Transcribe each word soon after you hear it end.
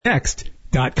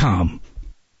Next.com.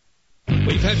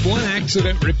 We've had one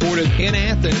accident reported in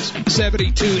Athens,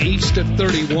 72 east of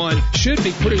 31. Should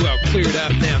be pretty well cleared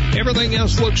up now. Everything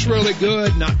else looks really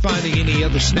good. Not finding any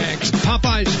other snacks.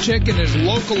 Popeye's Chicken is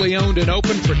locally owned and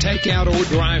open for takeout or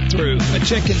drive-through. A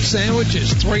chicken sandwich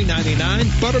is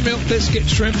 $3.99. Buttermilk biscuit,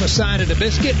 shrimp, a side, and a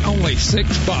biscuit, only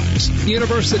 $6.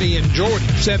 University in Jordan,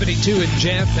 72 in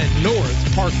Jeff and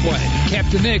North Parkway.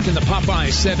 Captain Nick in the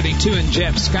Popeye 72 in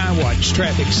Jeff Skywatch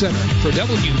Traffic Center for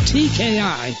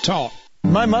WTKI Talk.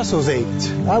 My muscles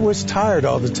ached. I was tired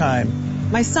all the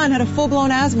time. My son had a full-blown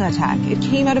asthma attack. It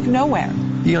came out of nowhere.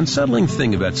 The unsettling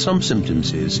thing about some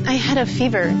symptoms is I had a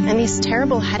fever and these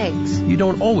terrible headaches. You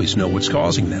don't always know what's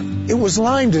causing them. It was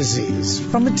Lyme disease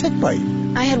from a tick bite.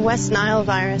 I had West Nile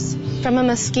virus from a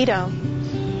mosquito.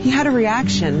 He had a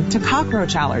reaction to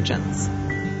cockroach allergens.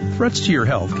 Threats to your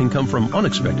health can come from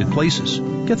unexpected places.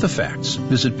 Get the facts.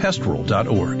 Visit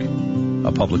pestworld.org.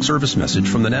 A public service message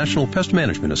from the National Pest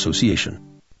Management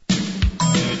Association.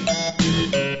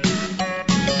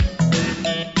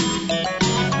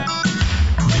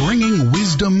 Bringing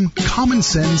wisdom, common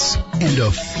sense, and a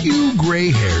few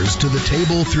gray hairs to the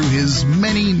table through his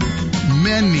many,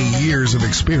 many years of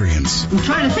experience. I'm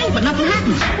trying to think, but nothing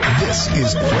happens. This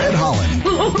is Fred Holland.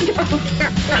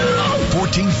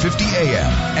 1450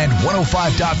 AM and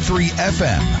 105.3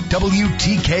 FM,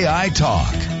 WTKI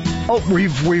Talk. Oh,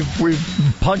 we've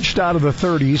punched out of the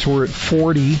 30s. We're at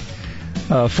 40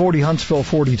 Huntsville,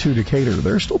 42 Decatur.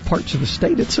 There's still parts of the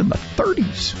state it's in the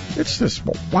 30s. It's just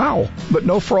wow, but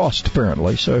no frost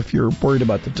apparently. So if you're worried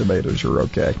about the tomatoes, you're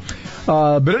okay.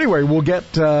 But anyway, we'll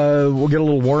get a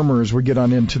little warmer as we get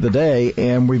on into the day,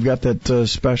 and we've got that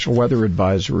special weather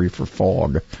advisory for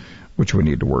fog, which we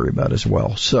need to worry about as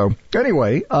well. So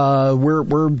anyway,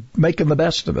 we're making the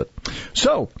best of it.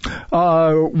 So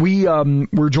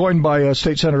we're joined by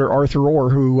State Senator Arthur Orr,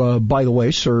 who, by the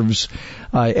way, serves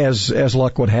as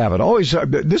luck would have it. Always,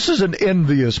 this is an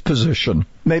envious position.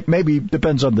 Maybe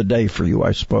depends on the day for you,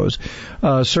 I suppose.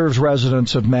 Serves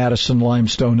residents of Madison,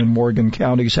 Limestone, and Morgan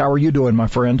counties. How are you doing, my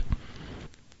friend?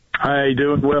 Hi,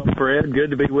 doing well, Fred.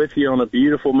 Good to be with you on a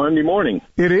beautiful Monday morning.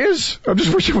 It is. I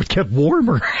just wish it would get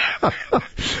warmer.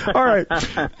 All right.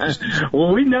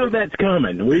 Well, we know that's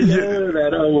coming. We know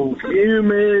that old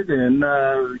humid and,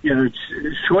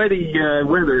 sweaty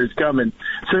weather is coming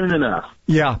soon enough.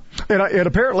 Yeah, and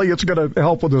apparently it's going to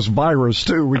help with this virus,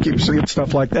 too. We keep seeing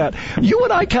stuff like that. You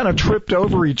and I kind of tripped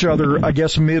over each other, I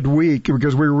guess, midweek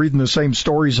because we were reading the same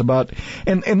stories about,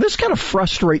 and this kind of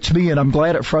frustrates me, and I'm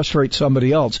glad it frustrates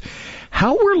somebody else.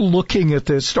 How we're looking at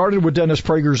this started with Dennis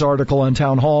Prager's article on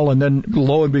Town Hall, and then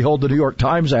lo and behold, the New York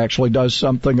Times actually does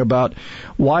something about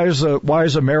why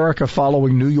is America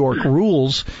following New York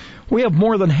rules? We have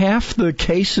more than half the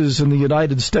cases in the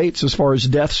United States as far as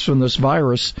deaths from this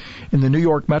virus in the New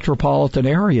York metropolitan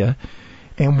area,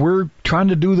 and we're trying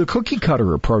to do the cookie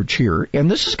cutter approach here,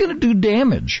 and this is going to do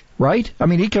damage, right? I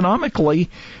mean, economically,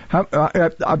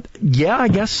 I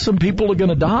guess some people are going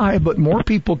to die, but more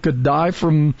people could die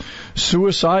from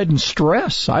suicide and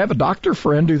stress. I have a doctor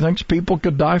friend who thinks people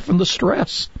could die from the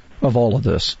stress of all of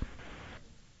this.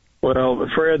 Well,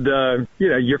 Fred,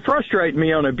 you're frustrating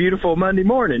me on a beautiful Monday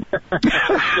morning.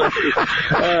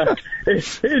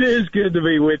 It is good to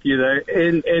be with you there.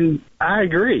 And I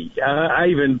agree. I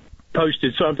even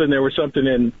posted something. There was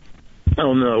something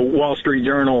on the Wall Street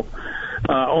Journal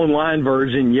online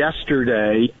version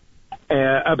yesterday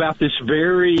about this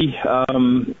very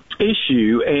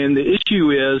issue. And the issue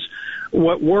is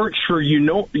what works for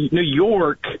New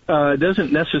York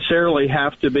doesn't necessarily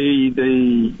have to be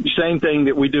the same thing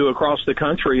that we do across the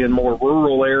country in more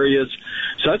rural areas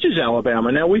such as Alabama.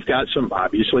 Now, we've got some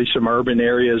urban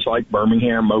areas like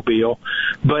Birmingham, Mobile,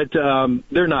 but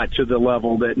they're not to the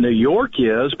level that New York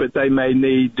is, but they may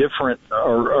need different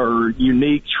or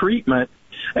unique treatment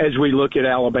as we look at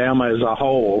Alabama as a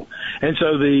whole. And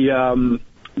so the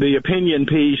opinion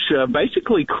piece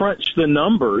basically crunched the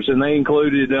numbers, and they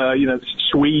included,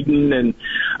 Sweden and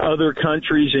other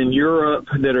countries in Europe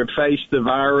that have faced the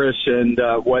virus and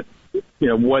what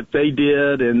they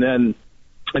did, and then,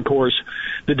 of course,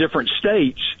 the different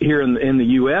states here in the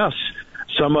U.S.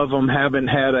 Some of them haven't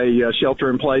had a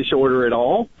shelter-in-place order at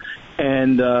all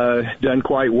and done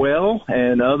quite well,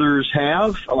 and others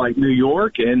have, like New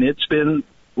York, and it's been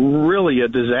really a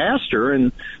disaster,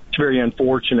 and it's very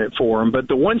unfortunate for them. But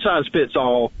the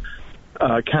one-size-fits-all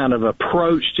kind of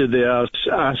approach to this,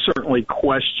 I certainly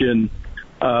question.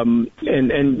 And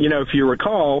if you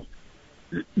recall,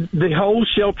 the whole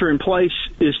shelter-in-place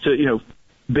is to,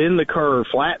 bend the curve,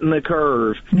 flatten the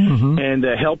curve, and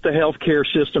help the healthcare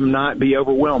system not be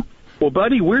overwhelmed. Well,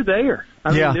 buddy, we're there.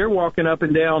 I mean, they're walking up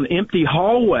and down empty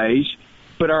hallways,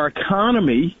 but our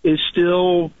economy is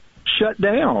still shut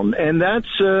down. And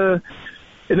that's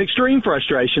an extreme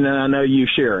frustration, and I know you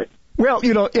share it. Well,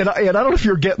 and I don't know if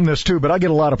you're getting this too, but I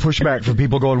get a lot of pushback from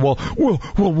people going, well,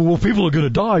 people are going to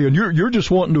die, and you're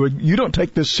just you don't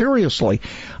take this seriously.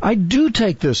 I do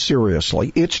take this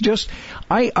seriously. It's just,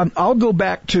 I'll go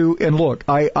back to, and look,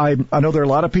 I know there are a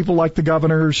lot of people like the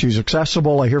governor. She's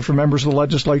accessible. I hear from members of the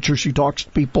legislature. She talks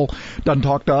to people, doesn't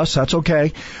talk to us. That's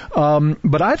okay.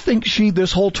 But I think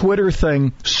this whole Twitter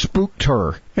thing spooked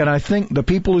her, and I think the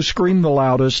people who screamed the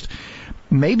loudest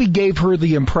maybe gave her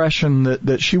the impression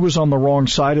that she was on the wrong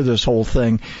side of this whole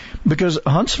thing, because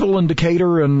Huntsville and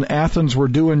Decatur and Athens were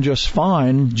doing just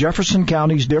fine. Jefferson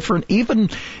County's different. Even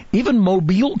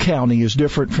Mobile County is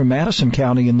different from Madison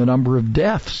County in the number of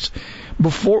deaths.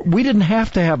 Before, we didn't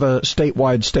have to have a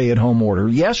statewide stay-at-home order.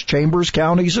 Yes, Chambers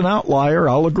County's an outlier,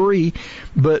 I'll agree,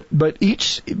 but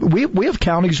we have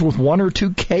counties with 1 or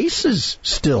 2 cases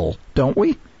still, don't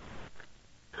we?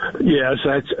 Yes,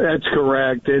 that's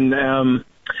correct. And,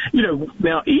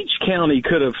 now each county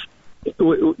could have,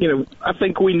 I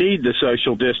think we need the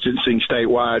social distancing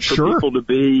statewide for people to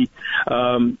be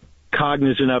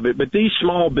cognizant of it. But these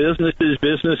small businesses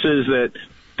that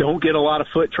don't get a lot of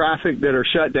foot traffic, that are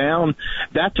shut down,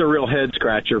 that's a real head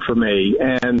scratcher for me.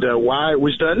 And why it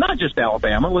was done, not just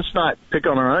Alabama, let's not pick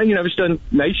on our own, it was done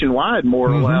nationwide more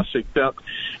or less, except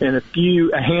in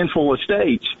a handful of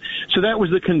states. So that was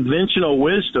the conventional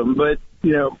wisdom. But,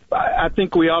 I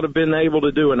think we ought to have been able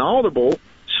to do an audible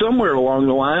somewhere along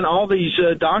the line. All these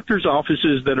doctors'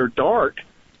 offices that are dark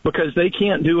because they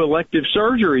can't do elective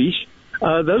surgeries,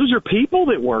 those are people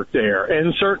that work there,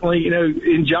 and certainly,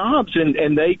 in jobs,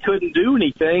 and they couldn't do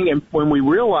anything. And when we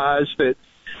realized that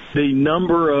the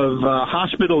number of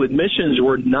hospital admissions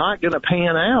were not going to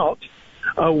pan out,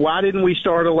 why didn't we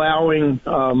start allowing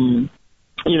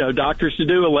doctors to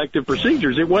do elective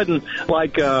procedures? It wasn't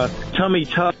like tummy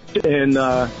tuck and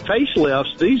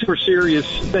facelifts. These were serious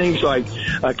things like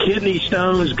kidney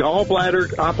stones,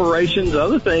 gallbladder operations,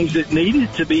 other things that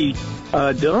needed to be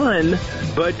done,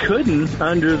 but couldn't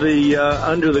under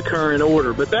the current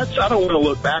order. But I don't want to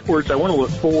look backwards. I want to look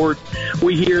forward.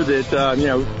 We hear that,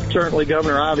 certainly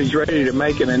Governor Ivey's ready to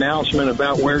make an announcement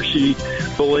about where she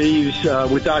believes,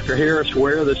 with Dr. Harris,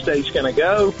 where the state's going to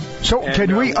go. So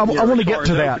can we, I want to get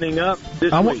to that. Up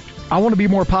this week. I want to be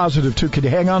more positive too. Could you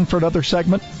hang on for another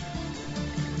segment?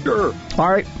 Sure. All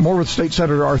right. More with State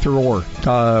Senator Arthur Orr.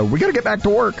 We got to get back to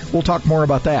work. We'll talk more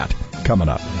about that coming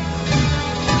up.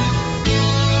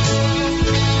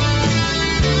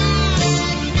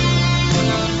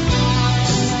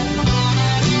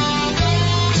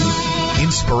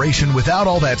 Inspiration without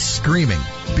all that screaming,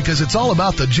 because it's all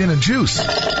about the gin and juice.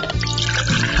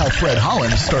 How Fred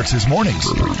Holland starts his mornings.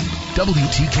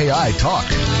 WTKI Talk.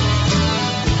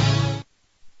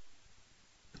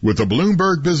 With the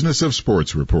Bloomberg Business of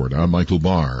Sports report, I'm Michael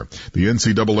Barr. The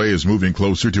NCAA is moving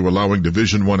closer to allowing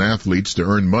Division I athletes to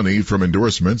earn money from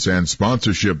endorsements and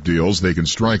sponsorship deals they can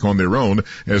strike on their own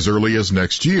as early as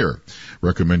next year.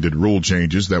 Recommended rule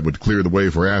changes that would clear the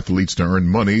way for athletes to earn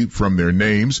money from their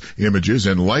names, images,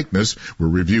 and likeness were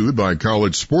reviewed by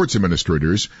college sports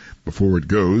administrators before it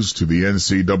goes to the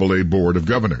NCAA Board of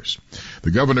Governors.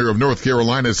 The governor of North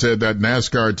Carolina said that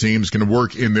NASCAR teams can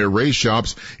work in their race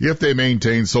shops if they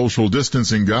maintain social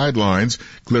distancing guidelines,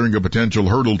 clearing a potential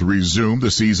hurdle to resume the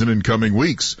season in coming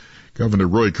weeks. Governor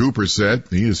Roy Cooper said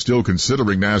he is still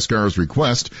considering NASCAR's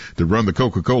request to run the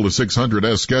Coca-Cola 600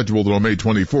 as scheduled on May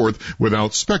 24th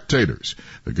without spectators.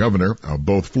 The governor of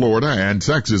both Florida and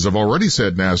Texas have already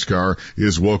said NASCAR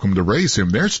is welcome to race in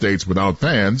their states without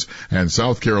fans, and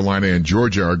South Carolina and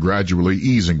Georgia are gradually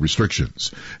easing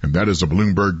restrictions. And that is a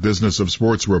Bloomberg Business of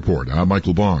Sports report. I'm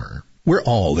Michael Barr. We're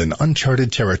all in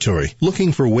uncharted territory,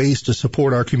 looking for ways to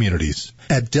support our communities.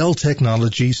 At Dell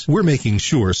Technologies, we're making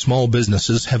sure small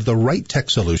businesses have the right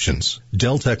tech solutions.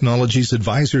 Dell Technologies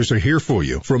advisors are here for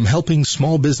you, from helping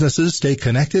small businesses stay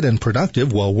connected and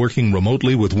productive while working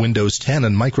remotely with Windows 10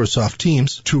 and Microsoft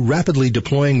Teams, to rapidly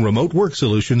deploying remote work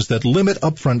solutions that limit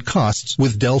upfront costs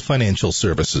with Dell Financial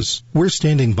Services. We're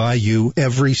standing by you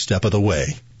every step of the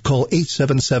way. Call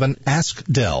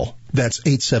 877-ASK-DELL. That's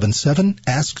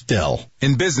 877-ASK-DELL.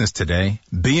 In business today,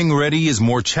 being ready is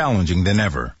more challenging than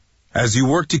ever. As you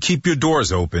work to keep your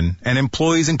doors open and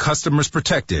employees and customers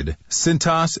protected,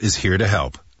 Cintas is here to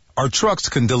help. Our trucks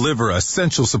can deliver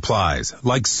essential supplies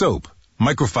like soap,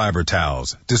 microfiber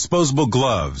towels, disposable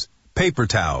gloves, paper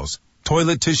towels,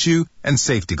 toilet tissue, and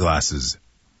safety glasses.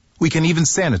 We can even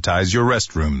sanitize your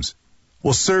restrooms.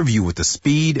 We'll serve you with the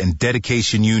speed and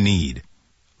dedication you need.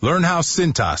 Learn how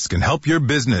Cintas can help your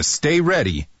business stay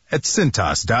ready at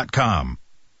Cintas.com.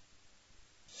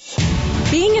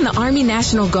 Being in the Army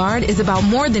National Guard is about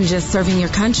more than just serving your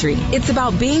country. It's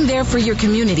about being there for your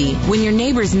community when your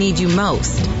neighbors need you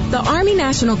most. The Army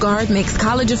National Guard makes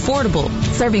college affordable.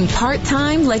 Serving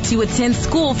part-time lets you attend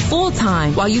school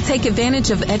full-time while you take advantage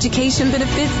of education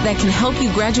benefits that can help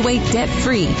you graduate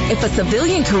debt-free. If a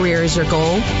civilian career is your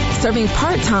goal, serving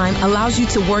part-time allows you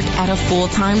to work at a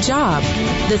full-time job.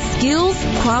 The skills,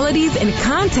 qualities, and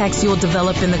contacts you'll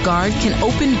develop in the Guard can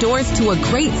open doors to a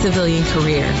great civilian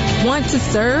career. Want to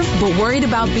serve but worried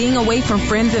about being away from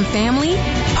friends and family?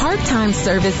 Part-time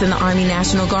service in the Army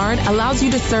National Guard allows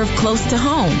you to serve close to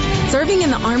home. Serving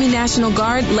in the Army National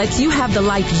Guard lets you have the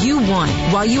life you want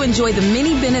while you enjoy the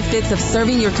many benefits of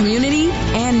serving your community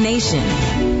and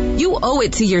nation. You owe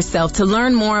it to yourself to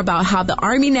learn more about how the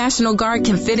Army National Guard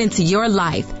can fit into your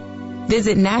life.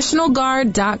 Visit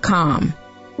NationalGuard.com.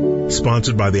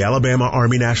 Sponsored by the Alabama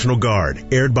Army National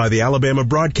Guard. Aired by the Alabama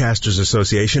Broadcasters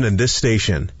Association and this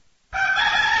station.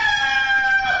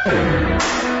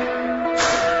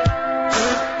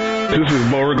 This is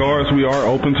Beauregards. We are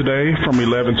open today from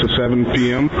 11 to 7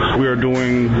 p.m. We are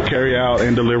doing carry-out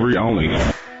and delivery only.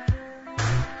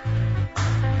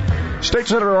 State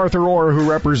Senator Arthur Orr, who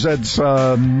represents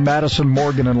Madison,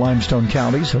 Morgan, and Limestone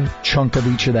counties, a chunk of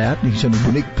each of that. He's in a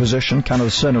unique position, kind of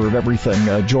the center of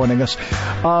everything, joining us.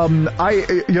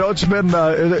 It's been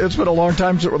a long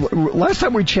time. Last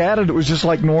time we chatted, it was just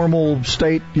like normal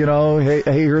state, hey,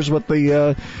 here's what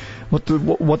the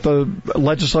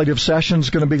legislative session's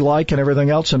going to be like and everything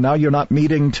else. And now you're not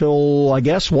meeting till, I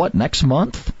guess, next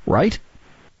month, right?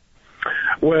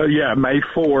 Well, yeah, May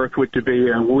 4th, which would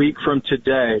be a week from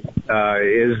today,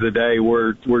 is the day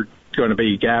we're going to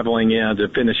be gaveling in to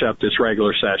finish up this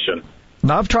regular session.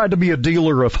 Now, I've tried to be a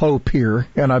dealer of hope here,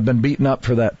 and I've been beaten up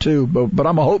for that too. But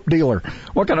I'm a hope dealer.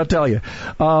 What can I tell you?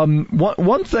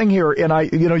 One thing here,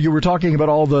 and you were talking about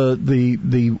all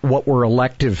the what were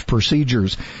elective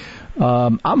procedures.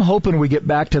 I'm hoping we get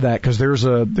back to that because there's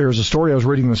a story I was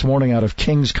reading this morning out of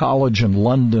King's College in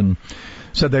London.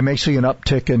 Said they may see an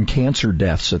uptick in cancer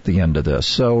deaths at the end of this.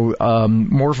 So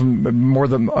more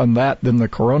on that than the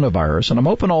coronavirus. And I'm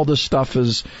hoping all this stuff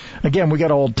is, again, we got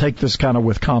to all take this kind of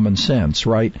with common sense,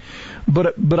 right?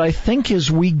 But I think as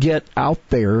we get out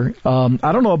there, I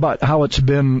don't know about how it's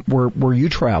been where you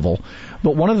travel,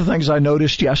 but one of the things I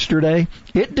noticed yesterday,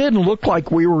 it didn't look like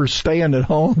we were staying at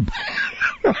home.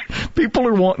 People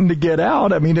are wanting to get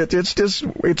out. I mean,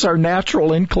 it's our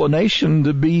natural inclination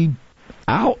to be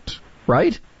out.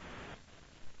 Right?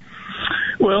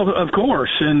 Well, of course,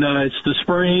 and it's the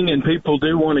spring, and people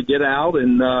do want to get out,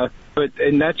 and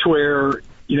that's where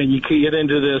you can get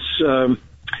into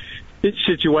this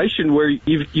situation where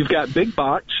you've got big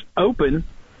box open,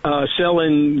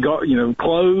 selling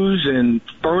clothes and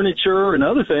furniture and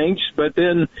other things, but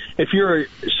then if you're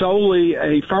solely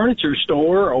a furniture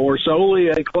store or solely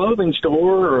a clothing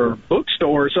store or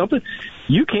bookstore or something,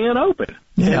 you can't open.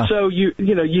 Yeah. And so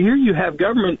you have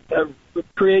government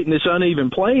creating this uneven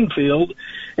playing field,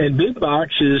 and big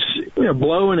box is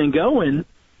blowing and going,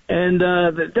 and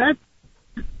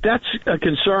that's a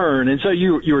concern. And so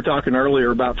you were talking earlier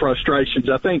about frustrations.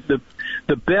 I think the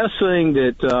best thing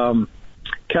that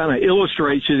kind of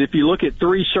illustrates it, if you look at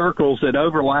three circles that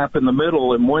overlap in the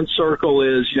middle, and one circle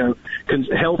is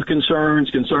health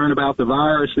concerns, concern about the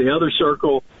virus. The other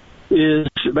circle is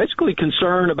basically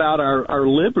concern about our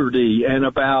liberty and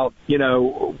about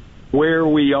where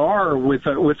we are with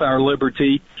our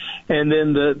liberty. And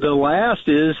then the last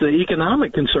is the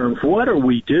economic concerns. What are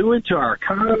we doing to our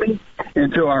economy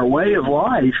and to our way of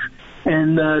life?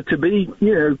 And to be,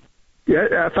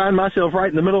 I find myself right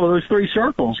in the middle of those three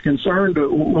circles, concerned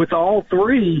with all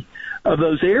three of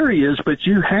those areas. But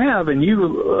you have, and you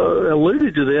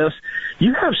alluded to this,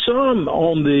 you have some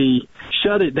on the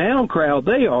shut it down crowd.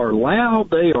 They are loud,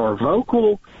 they are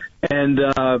vocal, and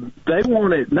they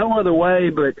want it no other way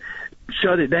but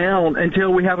shut it down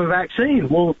until we have a vaccine.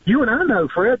 Well, you and I know,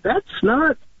 Fred, that's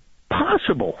not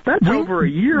possible. That's over a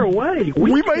year away.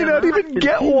 We may not even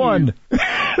get one.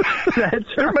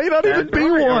 There may not even be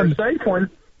one. A safe one.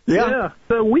 Yeah.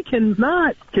 So we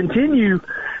cannot continue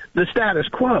the status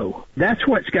quo. That's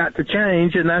what's got to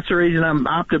change, and that's the reason I'm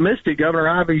optimistic Governor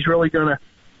Ivey's really going to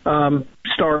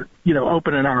start,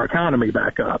 opening our economy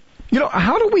back up.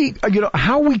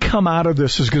 How we come out of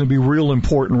this is going to be real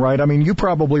important, right? I mean, you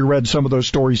probably read some of those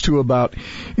stories too about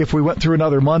if we went through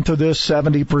another month of this,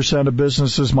 70% of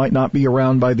businesses might not be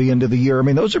around by the end of the year. I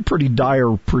mean, those are pretty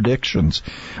dire predictions.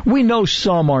 We know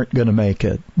some aren't going to make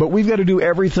it, but we've got to do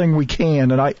everything we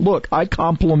can. And I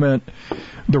compliment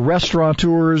the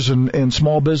restaurateurs and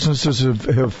small businesses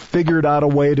have figured out a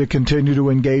way to continue to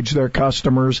engage their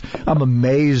customers. I'm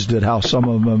amazed at how some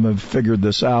of them have figured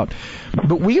this out.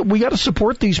 But we got to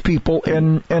support these people,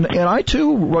 and I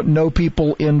too know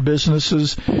people in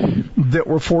businesses that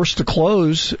were forced to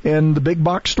close, and the big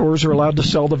box stores are allowed to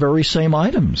sell the very same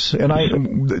items.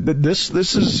 And this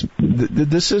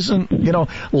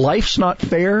isn't, life's not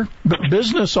fair, but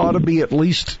business ought to be at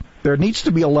least, there needs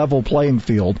to be a level playing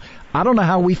field. I don't know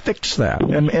how we fix that,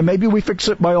 and maybe we fix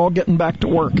it by all getting back to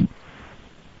work.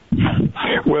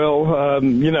 Well,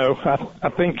 I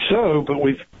think so, but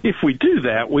if we do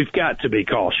that, we've got to be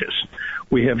cautious.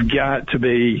 We have got to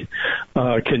be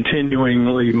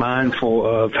continually mindful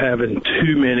of having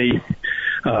too many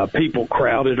people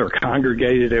crowded or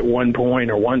congregated at one point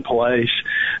or one place.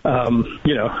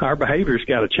 Our behavior's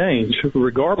got to change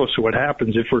regardless of what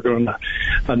happens if we're going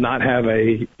to not have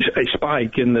a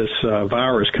spike in this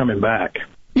virus coming back.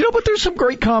 But there's some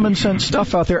great common sense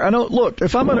stuff out there. I know, look,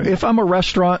 if I'm a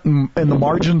restaurant and the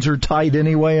margins are tight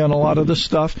anyway on a lot of this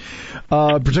stuff,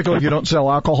 particularly if you don't sell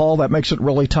alcohol, that makes it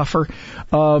really tougher.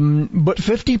 But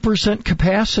 50%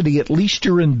 capacity, at least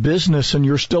you're in business and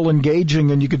you're still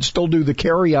engaging and you can still do the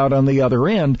carry out on the other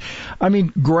end. I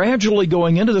mean, gradually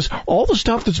going into this, all the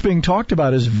stuff that's being talked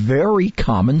about is very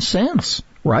common sense,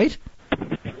 right?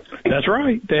 That's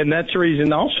right. And that's the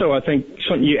reason also I think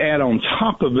something you add on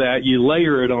top of that, you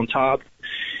layer it on top,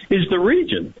 is the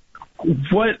region.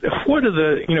 What are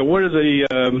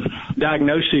the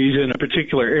diagnoses in a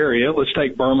particular area? Let's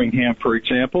take Birmingham, for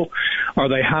example. Are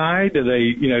they high?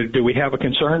 Do we have a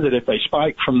concern that if they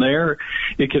spike from there,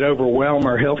 it could overwhelm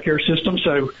our healthcare system?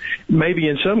 So maybe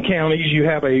in some counties you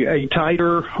have a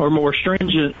tighter or more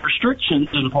stringent restrictions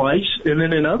in place, and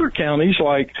then in other counties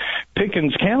like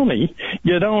Pickens County,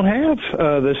 you don't have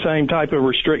the same type of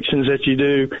restrictions that you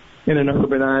do in an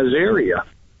urbanized area.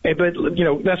 But,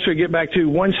 that's what we get back to.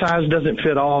 One size doesn't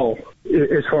fit all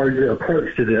as far as the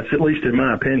approach to this, at least in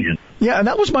my opinion. Yeah, and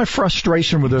that was my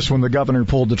frustration with this when the governor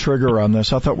pulled the trigger on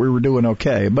this. I thought we were doing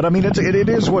okay. But, I mean, it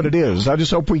is what it is. I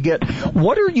just hope we get –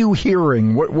 what are you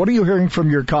hearing? What are you hearing from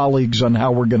your colleagues on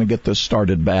how we're going to get this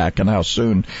started back and how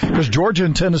soon? Because Georgia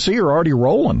and Tennessee are already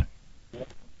rolling.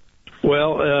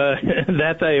 Well,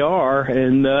 that they are,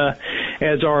 and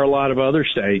as are a lot of other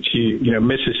states.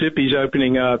 Mississippi's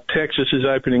opening up, Texas is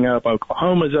opening up,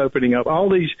 Oklahoma's opening up, all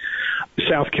these,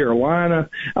 South Carolina,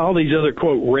 all these other,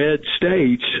 quote, red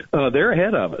states, they're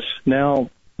ahead of us. Now,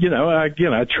 I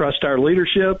trust our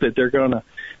leadership that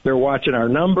they're watching our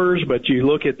numbers, but you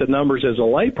look at the numbers as a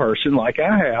layperson like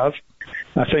I have,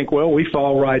 I think, well, we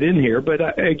fall right in here. But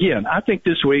again, I think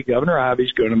this week Governor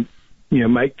Ivey's going to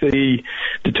make the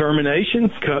determination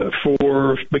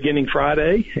for beginning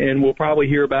Friday, and we'll probably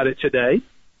hear about it today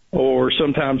or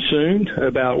sometime soon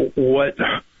about what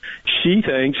she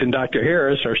thinks and Dr.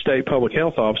 Harris, our state public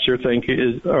health officer, think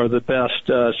are the best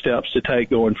steps to take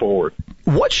going forward.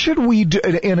 What should we do?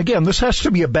 And again, this has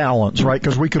to be a balance, right?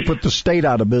 Because we could put the state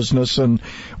out of business, and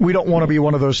we don't want to be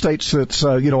one of those states that's,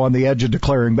 on the edge of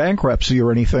declaring bankruptcy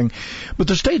or anything. But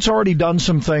the state's already done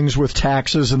some things with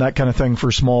taxes and that kind of thing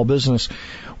for small business.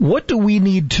 What do we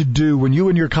need to do when you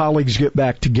and your colleagues get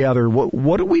back together?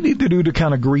 What do we need to do to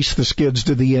kind of grease the skids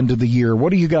to the end of the year?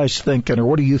 What are you guys thinking, or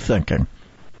what are you thinking?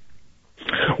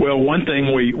 Well, one thing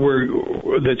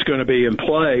that's going to be in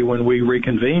play when we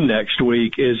reconvene next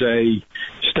week is a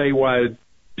statewide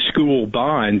school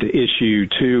bond issue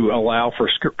to allow for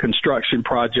construction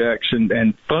projects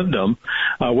and fund them,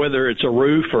 whether it's a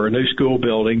roof or a new school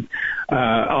building,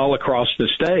 all across the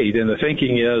state. And the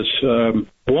thinking is,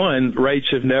 one, rates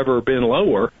have never been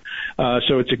lower.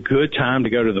 So it's a good time to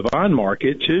go to the bond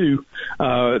market. Two,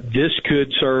 this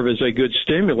could serve as a good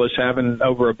stimulus, having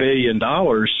over $1 billion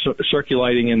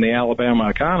circulating in the Alabama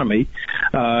economy.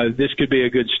 This could be a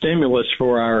good stimulus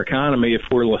for our economy if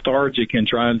we're lethargic in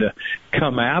trying to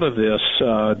come out of this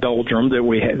doldrum that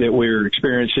we're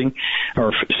experiencing,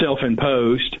 or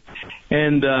self-imposed.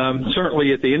 And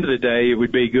certainly at the end of the day, it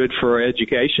would be good for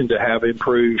education to have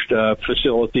improved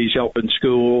facilities helping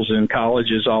schools and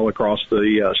colleges all across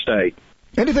the state.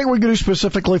 Anything we can do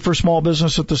specifically for small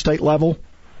business at the state level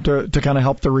to kind of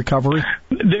help the recovery?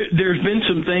 There's been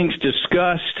some things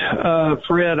discussed,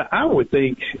 Fred. I would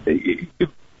think,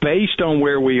 based on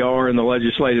where we are in the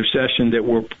legislative session, that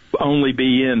we'll only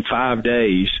be in 5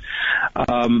 days.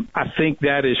 I think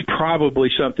that is probably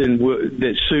something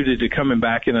that's suited to coming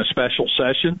back in a special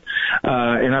session.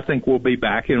 And I think we'll be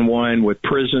back in one with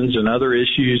prisons and other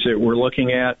issues that we're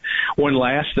looking at. One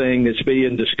last thing that's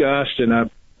being discussed, and I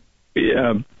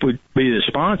would be the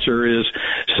sponsor, is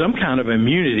some kind of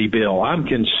immunity bill. I'm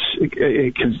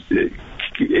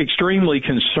extremely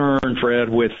concerned, Fred,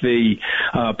 with the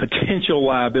potential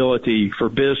liability for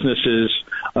businesses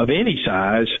of any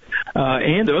size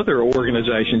and other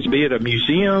organizations, be it a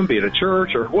museum, be it a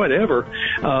church, or whatever,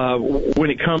 when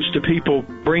it comes to people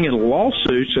bringing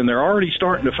lawsuits, and they're already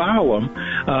starting to file them,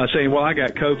 saying, well, I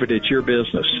got COVID, it's your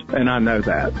business, and I know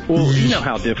that. Well, you know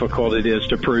how difficult it is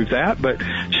to prove that, but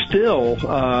still,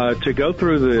 to go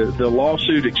through the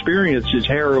lawsuit experience is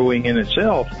harrowing in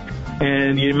itself.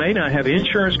 And you may not have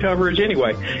insurance coverage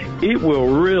anyway. It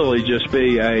will really just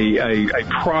be a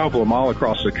problem all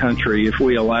across the country if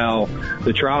we allow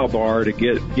the trial bar to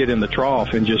get in the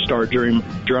trough and just start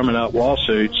drumming up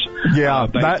lawsuits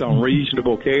based on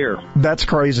reasonable care. That's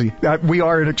crazy. We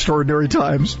are in extraordinary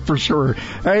times for sure.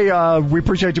 Hey, we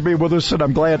appreciate you being with us, and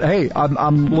I'm glad. Hey,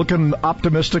 I'm looking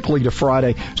optimistically to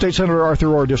Friday. State Senator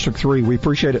Arthur Orr, District 3. We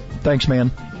appreciate it. Thanks,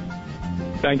 man.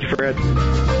 Thank you, Fred.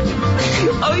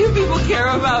 All you people care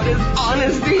about is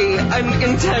honesty and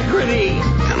integrity.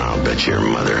 And I'll bet your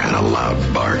mother had a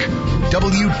loud bark.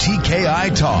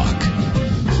 WTKI Talk.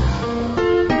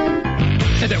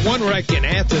 And that one wreck in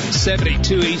Athens,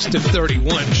 72 east of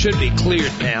 31, should be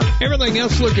cleared now. Everything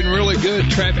else looking really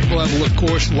good. Traffic level, of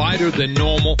course, lighter than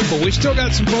normal. But we still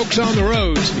got some folks on the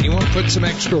roads. You want to put some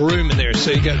extra room in there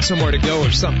so you got somewhere to go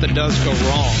if something does go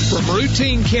wrong. From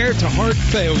routine care to heart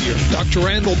failure, Dr.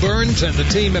 Randall Burns and the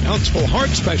team at Huntsville Heart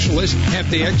Specialists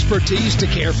have the expertise to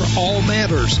care for all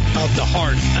matters of the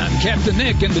heart. I'm Captain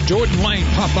Nick in the Jordan Lane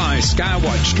Popeye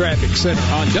Skywatch Traffic Center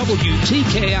on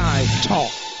WTKI Talk.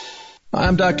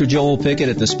 I'm Dr. Joel Pickett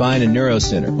at the Spine and Neuro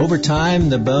Center. Over time,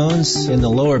 the bones in the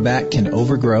lower back can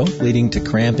overgrow, leading to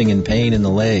cramping and pain in the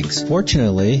legs.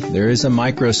 Fortunately, there is a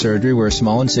microsurgery where a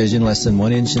small incision, less than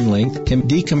 1 inch in length, can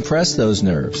decompress those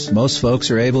nerves. Most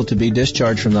folks are able to be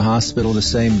discharged from the hospital the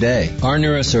same day. Our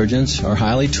neurosurgeons are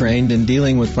highly trained in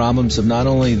dealing with problems of not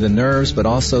only the nerves, but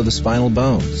also the spinal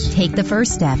bones. Take the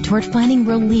first step toward finding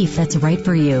relief that's right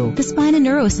for you. The Spine and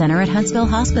Neuro Center at Huntsville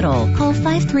Hospital. Call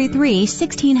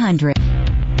 533-1600.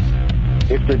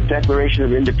 If the Declaration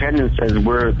of Independence says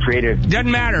we're created... Doesn't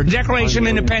matter. The Declaration of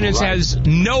Independence has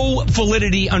no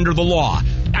validity under the law.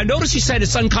 I noticed you said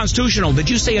it's unconstitutional. Did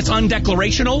you say it's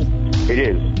undeclarational? It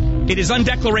is. It is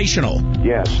undeclarational.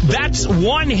 Yes. That's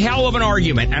one hell of an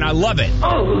argument, and I love it.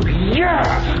 Oh,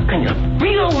 yeah. Can you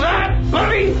feel that,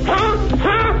 buddy?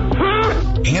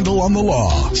 Handle on the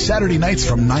Law. Saturday nights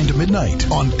from 9 to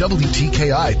midnight on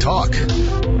WTKI Talk.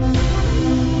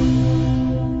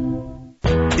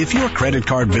 If your credit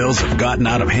card bills have gotten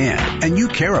out of hand and you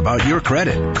care about your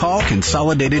credit, call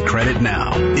Consolidated Credit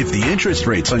now. If the interest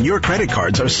rates on your credit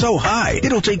cards are so high,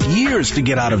 it'll take years to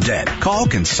get out of debt. Call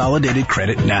Consolidated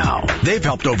Credit now. They've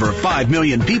helped over 5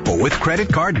 million people with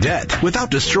credit card debt. Without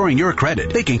destroying your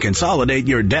credit, they can consolidate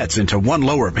your debts into one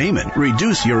lower payment,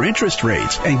 reduce your interest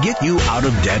rates, and get you out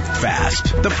of debt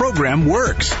fast. The program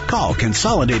works. Call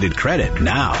Consolidated Credit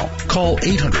now. Call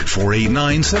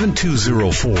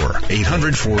 800-489-7204.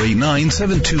 800-489-7204.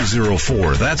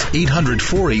 That's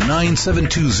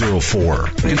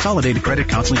 800-489-7204. Consolidated Credit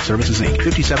Counseling Services, Inc.,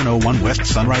 5701 West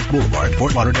Sunrise Boulevard,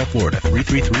 Fort Lauderdale, Florida,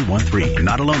 33313.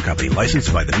 Not a loan company.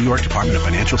 Licensed by the New York Department of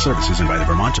Financial Services and by the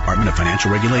Vermont Department of Financial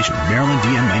Regulation. Maryland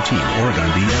DM 19, Oregon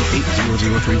DM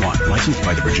 80031. Licensed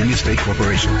by the Virginia State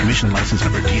Corporation. Commission license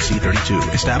number DC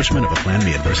 32. Establishment of a plan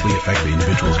may adversely affect the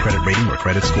individual's credit rating or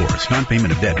credit scores.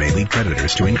 Non-payment of debt may lead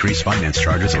creditors to increase finance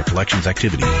charges or collections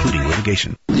activity, including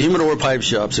litigation. The Humidor Pipe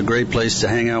Shop's a great place to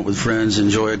hang out with friends,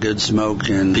 enjoy a good smoke,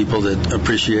 and people that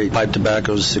appreciate pipe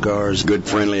tobaccos, cigars. Good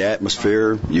friendly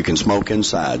atmosphere. You can smoke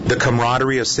inside. The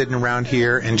camaraderie of sitting around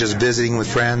here and just visiting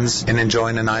with friends and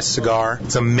enjoying a nice cigar.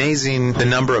 It's amazing the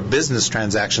number of business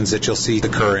transactions that you'll see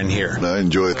occur in here. I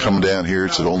enjoy coming down here.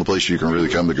 It's the only place you can really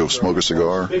come to go smoke a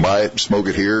cigar, buy it, smoke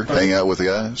it here, hang out with the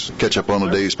guys, catch up on the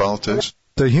day's politics.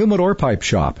 The Humidor Pipe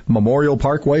Shop, Memorial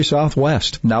Parkway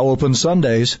Southwest. Now open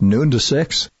Sundays, noon to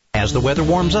 6. As the weather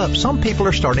warms up, some people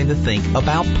are starting to think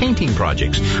about painting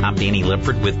projects. I'm Danny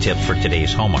Lipford with tips for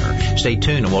today's homeowner. Stay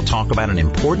tuned and we'll talk about an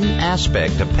important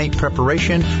aspect of paint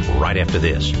preparation right after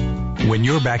this. When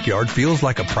your backyard feels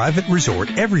like a private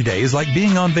resort, every day is like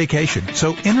being on vacation.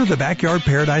 So enter the Backyard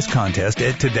Paradise contest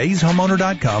at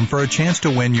todayshomeowner.com for a chance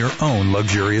to win your own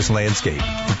luxurious landscape.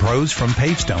 The pros from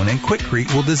Pavestone and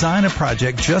Quikrete will design a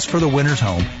project just for the winner's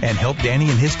home and help Danny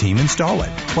and his team install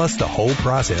it. Plus, the whole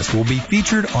process will be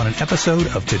featured on an episode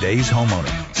of Today's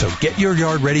Homeowner. So get your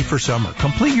yard ready for summer.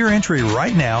 Complete your entry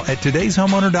right now at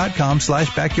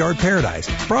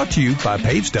todayshomeowner.com/backyardparadise. Brought to you by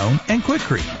Pavestone and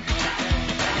Quikrete.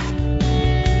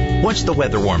 Once the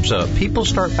weather warms up, people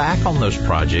start back on those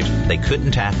projects they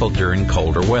couldn't tackle during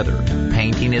colder weather.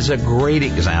 Painting is a great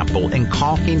example, and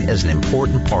caulking is an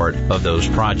important part of those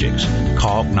projects.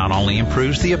 Caulk not only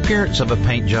improves the appearance of a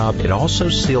paint job, it also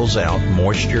seals out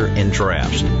moisture and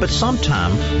drafts. But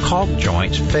sometimes caulk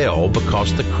joints fail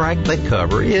because the crack they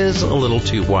cover is a little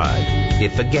too wide.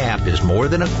 If a gap is more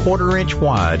than a 1/4 inch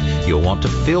wide, you'll want to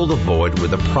fill the void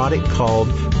with a product called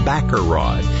backer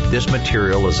rod. This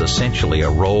material is essentially a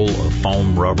roll of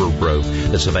foam rubber rope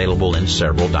that's available in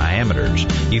several diameters.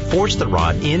 You force the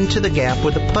rod into the gap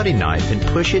with a putty knife and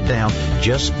push it down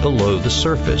just below the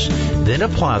surface. Then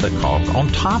apply the caulk on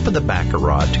top of the backer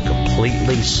rod to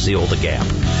completely seal the gap.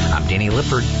 I'm Denny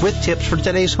Lippert with tips for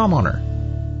today's homeowner.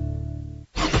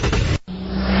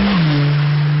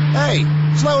 Hey,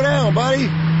 slow down, buddy.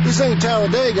 This ain't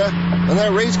Talladega, and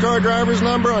that race car driver's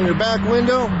number on your back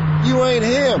window, you ain't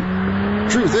him.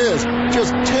 Truth is,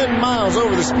 just 10 miles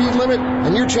over the speed limit,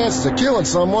 and your chances of killing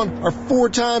someone are 4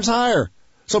 times higher.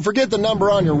 So forget the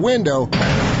number on your window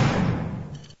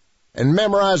and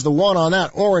memorize the one on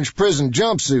that orange prison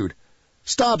jumpsuit.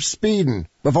 Stop speeding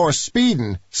before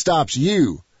speeding stops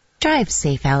you. Drive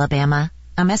safe, Alabama.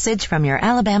 A message from your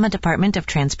Alabama Department of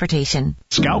Transportation.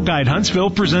 Scout Guide Huntsville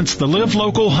presents the Live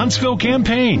Local Huntsville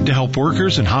campaign to help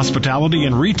workers in hospitality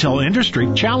and retail industry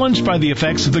challenged by the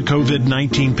effects of the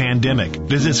COVID-19 pandemic.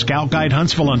 Visit Scout Guide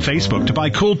Huntsville on Facebook to buy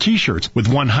cool t-shirts with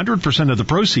 100% of the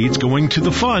proceeds going to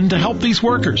the fund to help these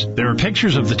workers. There are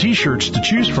pictures of the t-shirts to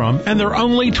choose from, and they're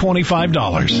only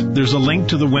 $25. There's a link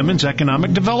to the Women's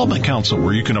Economic Development Council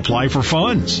where you can apply for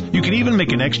funds. You can even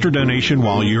make an extra donation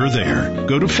while you're there.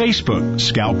 Go to Facebook,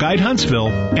 Scout Guide Huntsville,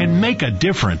 and make a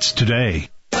difference today.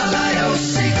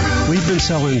 We've been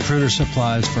selling printer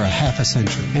supplies for a half a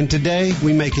century, and today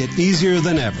we make it easier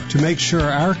than ever to make sure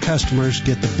our customers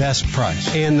get the best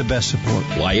price and the best support.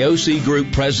 Liosi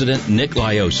Group President Nick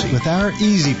Liosi. With our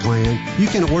Easy Plan, you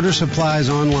can order supplies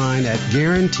online at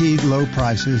guaranteed low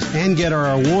prices and get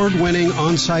our award-winning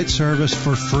on-site service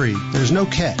for free. There's no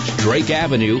catch. Drake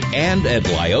Avenue and at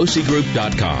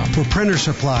LiosiGroup.com. For printer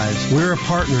supplies, we're a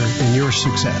partner in your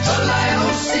success. The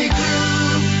Liosi Group.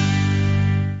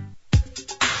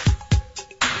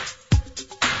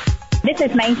 This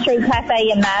is Main Street Cafe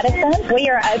in Madison. We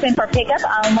are open for pickup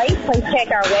only. Please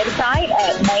check our website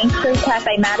at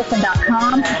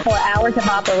mainstreetcafemadison.com for hours of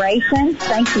operation.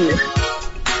 Thank you.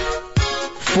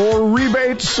 For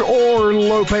rebates or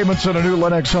low payments on a new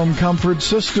Lennox home comfort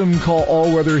system, call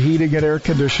All Weather Heating and Air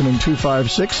Conditioning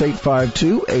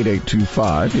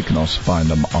 256-852-8825. You can also find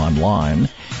them online.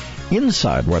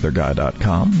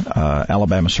 InsideWeatherGuy.com,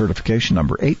 Alabama certification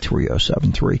number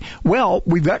 83073. Well,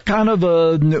 we've got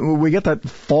we get that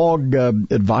fog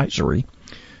advisory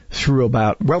through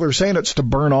about, well, they're saying it's to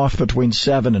burn off between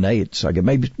 7 and 8. So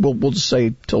maybe we'll just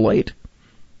say till 8.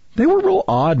 They were real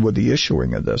odd with the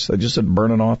issuing of this. They just said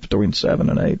burning off between 7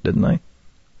 and 8, didn't they?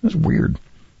 That's weird.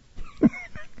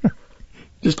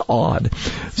 Just odd.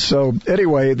 So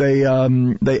anyway, they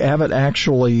have it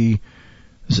actually.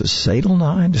 Does it say till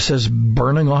 9? It says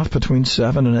burning off between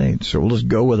 7 and 8, so we'll just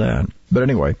go with that. But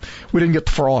anyway, we didn't get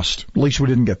the frost. At least we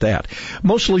didn't get that.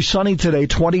 Mostly sunny today,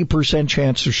 20%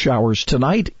 chance of showers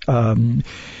tonight, and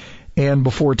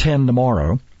before 10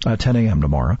 tomorrow, 10 a.m.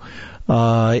 tomorrow.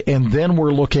 And then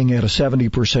we're looking at a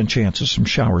 70% chance of some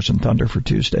showers and thunder for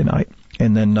Tuesday night.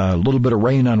 And then a little bit of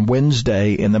rain on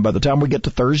Wednesday, and then by the time we get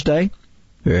to Thursday,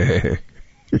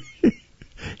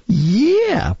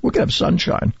 yeah, we're going to have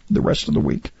sunshine the rest of the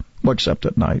week, well, except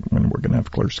at night when we're going to have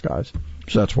clear skies.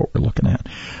 So that's what we're looking at.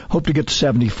 Hope to get to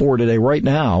 74 today. Right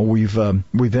now, we've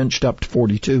inched up to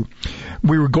 42.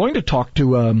 We were going to talk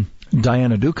to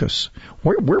Diana Dukas.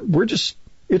 We're just,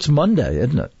 it's Monday,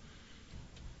 isn't it?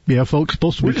 Yeah, folks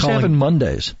supposed to be calling. We're just having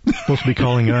Mondays. Supposed to be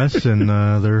calling us, and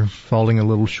they're falling a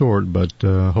little short, but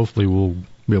hopefully we'll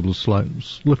be able to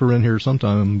slip her in here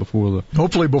sometime before the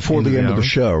end of the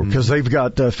show, because they've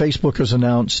got Facebook has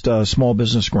announced a small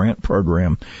business grant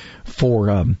program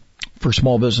for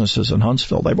small businesses in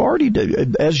Huntsville. They've already,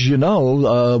 as you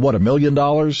know, $1 million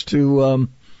to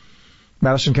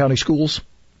Madison County Schools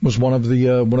was one of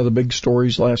the big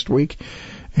stories last week,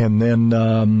 and then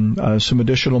some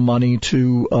additional money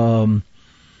to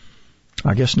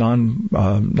I guess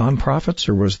nonprofits,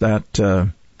 or was that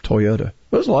Toyota?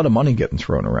 There's a lot of money getting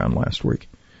thrown around last week.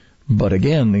 But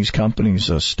again, these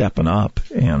companies are stepping up,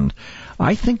 and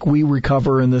I think we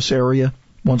recover in this area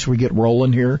once we get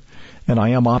rolling here. And I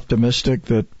am optimistic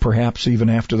that perhaps even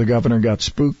after the governor got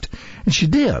spooked, and she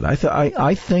did,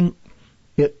 I think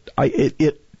it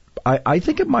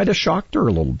might have shocked her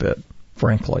a little bit,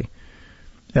 frankly.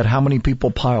 at how many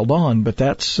people piled on, but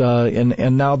that's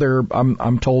and now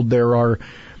I'm told there are,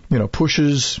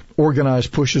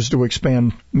 organized pushes to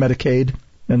expand Medicaid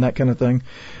and that kind of thing,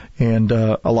 and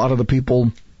a lot of the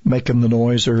people making the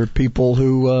noise are people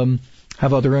who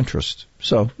have other interests.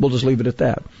 So we'll just leave it at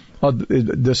that.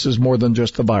 This is more than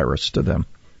just the virus to them.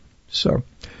 So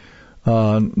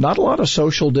not a lot of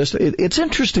social distance. It's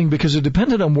interesting because it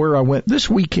depended on where I went this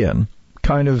weekend.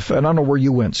 Kind of, and I don't know where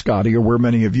you went, Scotty, or where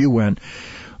many of you went,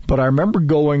 but I remember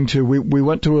going to, we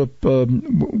went to a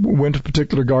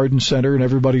particular garden center and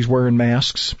everybody's wearing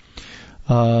masks.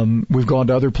 We've gone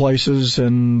to other places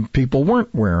and people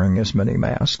weren't wearing as many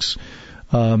masks.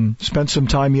 Spent some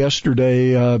time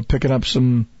yesterday, picking up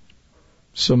some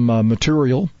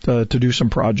material, to do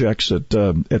some projects at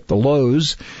the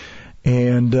Lowe's,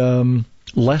 and,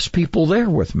 less people there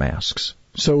with masks.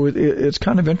 So it's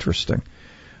kind of interesting.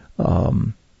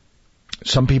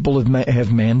 Some people have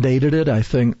mandated it. I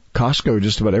think Costco,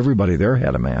 just about everybody there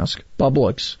had a mask.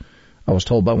 Publix, I was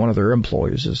told by one of their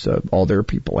employees, is that all their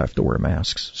people have to wear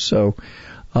masks. So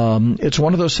it's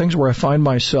one of those things where I find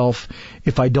myself,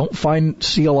 if I don't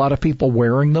see a lot of people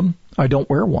wearing them, I don't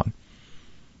wear one.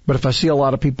 But if I see a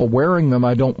lot of people wearing them,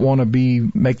 I don't want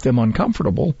to make them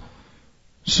uncomfortable.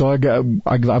 So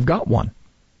I've got one.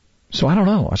 So I don't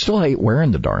know. I still hate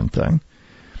wearing the darn thing.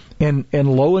 And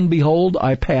lo and behold,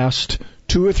 I passed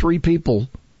 2 or 3 people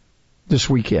this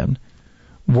weekend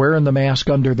wearing the mask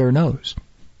under their nose.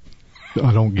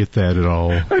 I don't get that at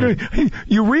all.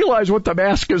 You realize what the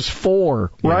mask is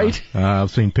for, right? Yeah,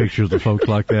 I've seen pictures of folks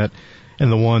like that.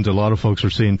 And the ones a lot of folks are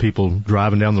seeing people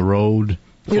driving down the road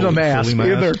in a mask in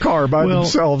their car by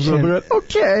themselves.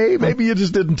 Okay, maybe you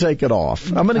just didn't take it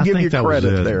off. I'm going to give you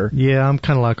credit there. Yeah, I'm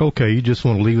kind of like, okay, you just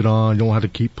want to leave it on. You don't have to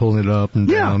keep pulling it up and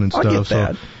down and stuff. I get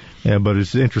that. So, yeah, but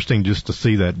it's interesting just to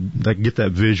see get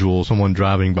that visual, someone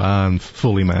driving by and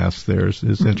fully masked there. It's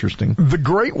interesting. The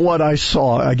great one I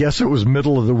saw, I guess it was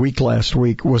middle of the week last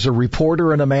week, was a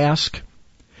reporter in a mask.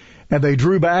 And they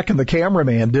drew back and the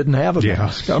cameraman didn't have a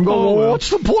mask. I'm going, well,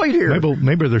 what's the point here?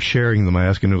 Maybe they're sharing the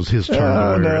mask and it was his turn to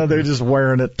wear it. No, they're just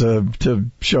wearing it to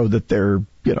show that they're,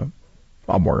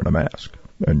 I'm wearing a mask.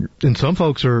 And some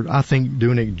folks are, I think,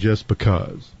 doing it just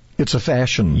because. It's a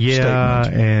fashion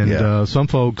statement. And some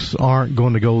folks aren't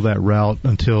going to go that route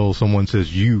until someone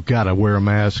says, you got to wear a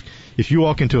mask. If you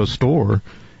walk into a store,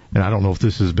 and I don't know if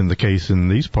this has been the case in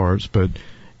these parts, but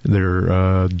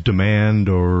their demand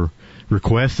or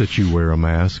request that you wear a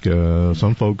mask,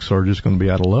 some folks are just going to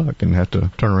be out of luck and have to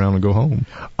turn around and go home.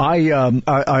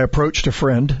 I approached a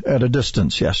friend at a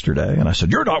distance yesterday, and I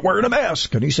said, "You're not wearing a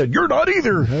mask," and he said, "You're not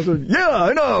either." I said, "Yeah,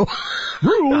 I know."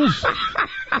 Rules.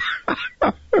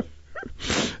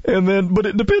 And then, but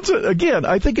it depends. Again,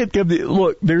 I think it can be.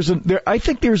 Look, I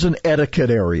think there's an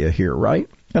etiquette area here, right?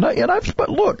 But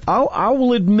look, I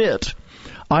will admit,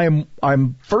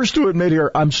 I'm first to admit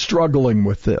here, I'm struggling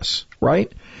with this,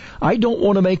 right? I don't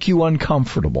want to make you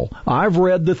uncomfortable. I've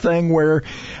read the thing where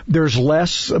there's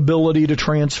less ability to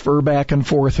transfer back and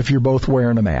forth if you're both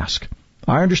wearing a mask.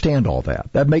 I understand all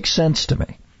that. That makes sense to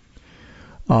me.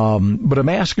 But a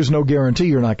mask is no guarantee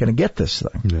you're not going to get this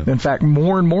thing. Yeah. In fact,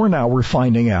 more and more now we're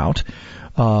finding out,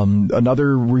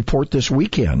 another report this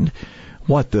weekend,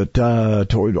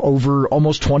 that over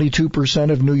almost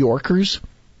 22% of New Yorkers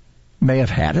may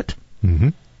have had it. Mm-hmm.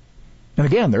 And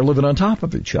again, they're living on top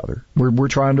of each other. We're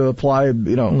trying to apply,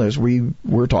 as we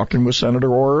were talking with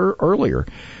Senator Orr earlier.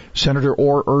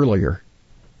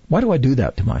 Why do I do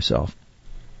that to myself?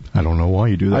 I don't know why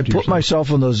you do that. I put myself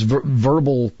in those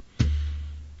verbal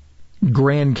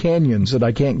Grand Canyons that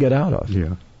I can't get out of.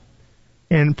 Yeah.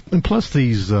 And plus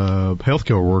these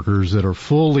healthcare workers that are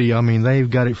fully, they've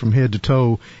got it from head to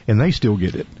toe, and they still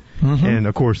get it. Mm-hmm. And,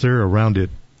 of course, they're around it,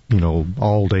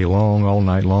 all day long, all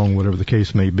night long, whatever the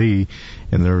case may be,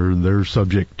 and they're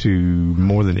subject to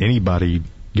more than anybody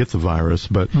get the virus.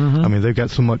 But, mm-hmm. They've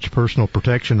got so much personal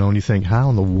protection on. You think, how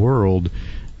in the world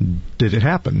did it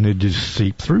happen? It just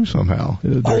seeped through somehow.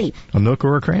 There's a nook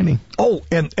or a cranny. Oh,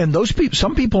 and those people,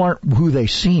 some people aren't who they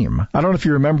seem. I don't know if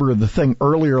you remember the thing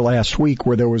earlier last week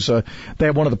where they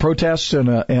had one of the protests and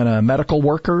a medical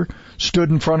worker stood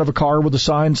in front of a car with a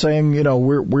sign saying,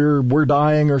 we're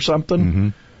dying or something. Mm-hmm.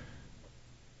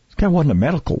 This guy wasn't a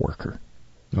medical worker.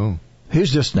 Oh. He was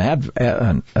just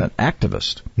an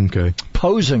activist. Okay.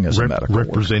 Posing as a medical worker.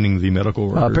 Representing the medical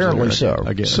workers. Apparently so.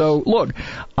 I guess. So, look,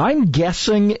 I'm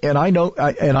guessing, and I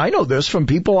know this from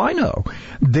people I know.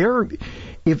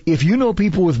 If you know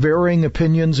people with varying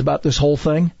opinions about this whole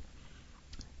thing,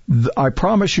 I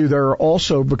promise you there are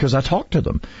also, because I talk to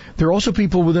them, there are also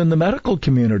people within the medical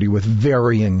community with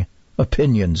varying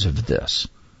opinions of this.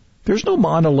 There's no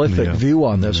monolithic view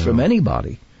on this from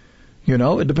anybody. You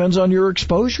know, it depends on your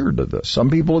exposure to this.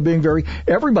 Some people are being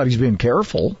everybody's being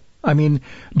careful. I mean,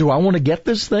 do I want to get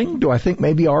this thing? Do I think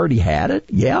maybe I already had it?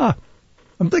 Yeah.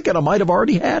 I'm thinking I might have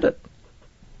already had it.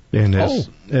 And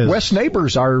Wes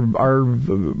Neighbors,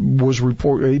 was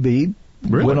reported, he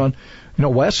went on,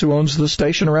 Wes, who owns the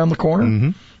station around the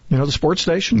corner, the sports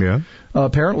station,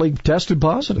 apparently tested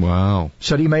positive. Wow.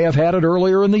 Said he may have had it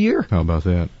earlier in the year. How about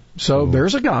that? So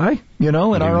there's a guy, in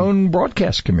our own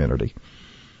broadcast community.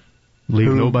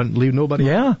 Leave nobody.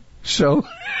 Yeah. So,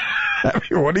 I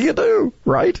mean, what do you do,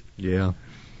 right? Yeah.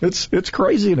 It's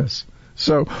craziness.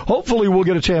 So hopefully we'll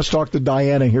get a chance to talk to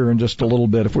Diana here in just a little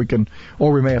bit if we can,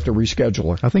 or we may have to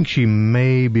reschedule her. I think she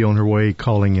may be on her way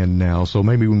calling in now, so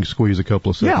maybe we can squeeze a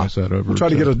couple of segments out of her. We'll try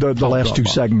to get the last two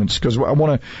segments because I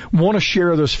want to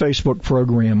share this Facebook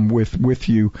program with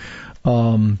you.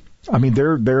 I mean,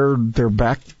 they're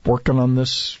back working on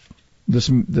this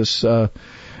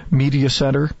media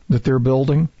center that they're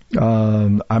building.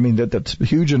 I mean, that's a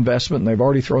huge investment, and they've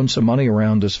already thrown some money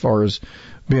around as far as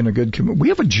being a good community. We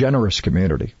have a generous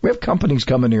community. We have companies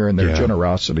coming here, and their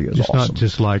generosity is awesome. It's not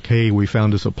just like, hey, we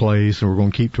found us a place, and we're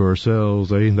going to keep to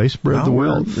ourselves. They spread the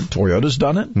wealth. Toyota's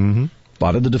done it. Mm-hmm. A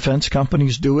lot of the defense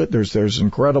companies do it. There's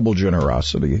incredible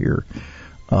generosity here,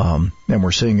 and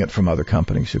we're seeing it from other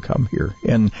companies who come here.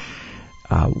 And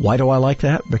why do I like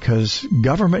that? Because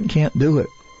government can't do it.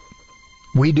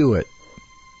 We do it.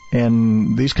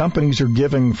 And these companies are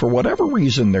giving, for whatever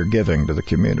reason they're giving to the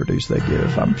communities they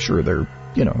give. I'm sure they're,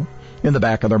 in the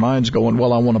back of their minds going,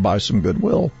 well, I want to buy some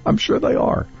goodwill. I'm sure they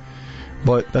are.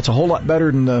 But that's a whole lot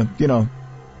better than,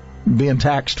 being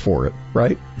taxed for it,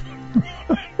 right?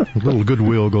 A little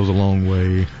goodwill goes a long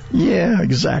way. Yeah,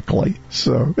 exactly.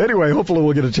 So anyway, hopefully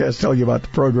we'll get a chance to tell you about the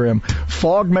program.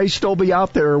 Fog may still be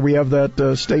out there. We have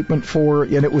that statement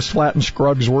and it was flat and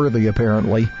Scruggs-worthy,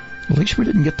 apparently. At least we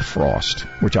didn't get the frost,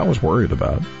 which I was worried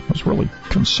about. I was really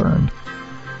concerned.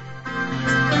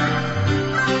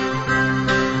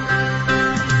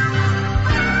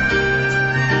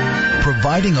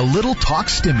 Providing a little talk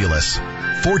stimulus.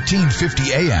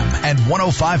 1450 AM and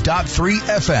 105.3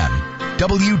 FM.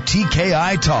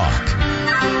 WTKI Talk.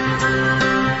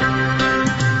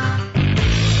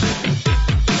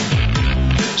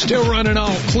 Still running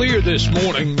all clear this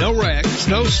morning. No wrecks,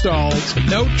 no stalls,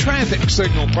 no traffic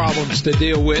signal problems to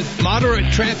deal with. Moderate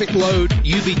traffic load.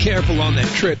 You be careful on that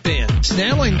trip in.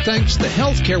 Snelling thanks the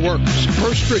healthcare workers,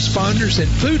 first responders, and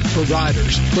food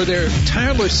providers for their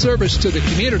tireless service to the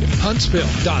community.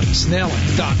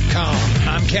 Huntsville.snelling.com.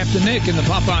 I'm Captain Nick in the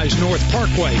Popeyes North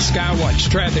Parkway Skywatch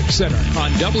Traffic Center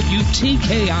on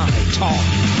WTKI Talk.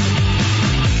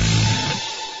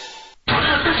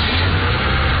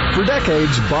 For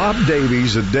decades, Bob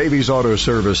Davies at Davies Auto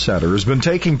Service Center has been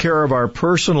taking care of our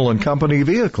personal and company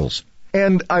vehicles.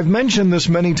 And I've mentioned this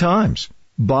many times.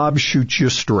 Bob shoots you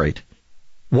straight.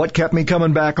 What kept me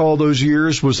coming back all those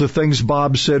years was the things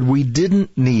Bob said we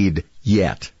didn't need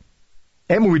yet.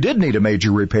 And when we did need a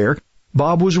major repair,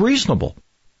 Bob was reasonable.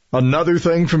 Another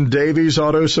thing from Davies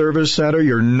Auto Service Center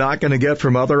you're not going to get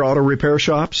from other auto repair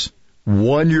shops?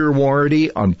 1-year warranty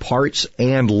on parts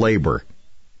and labor.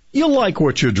 You like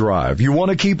what you drive. You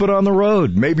want to keep it on the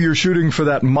road. Maybe you're shooting for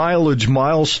that mileage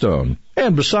milestone.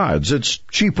 And besides, it's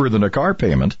cheaper than a car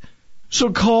payment.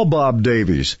 So call Bob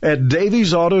Davies at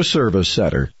Davies Auto Service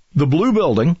Center, the Blue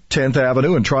Building, 10th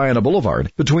Avenue and Triana Boulevard,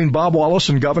 between Bob Wallace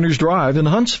and Governor's Drive in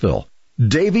Huntsville.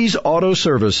 Davies Auto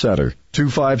Service Center,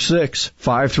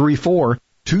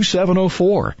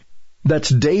 256-534-2704. That's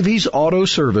Davies Auto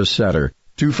Service Center,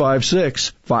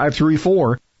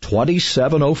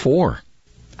 256-534-2704.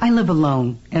 I live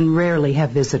alone and rarely have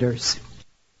visitors.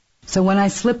 So when I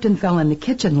slipped and fell in the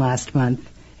kitchen last month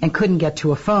and couldn't get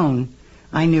to a phone,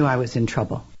 I knew I was in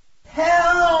trouble.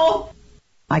 Help!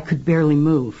 I could barely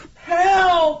move.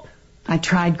 Help! I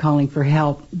tried calling for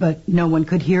help, but no one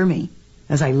could hear me.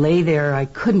 As I lay there, I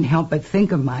couldn't help but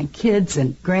think of my kids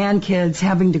and grandkids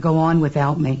having to go on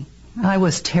without me. I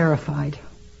was terrified.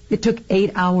 It took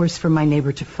 8 hours for my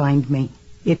neighbor to find me.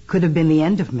 It could have been the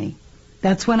end of me.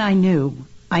 That's when I knew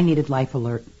I needed Life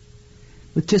Alert.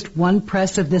 With just one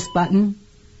press of this button,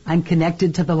 I'm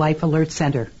connected to the Life Alert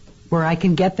Center, where I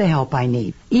can get the help I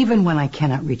need, even when I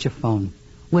cannot reach a phone.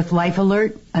 With Life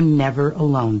Alert, I'm never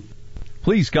alone.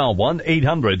 Please call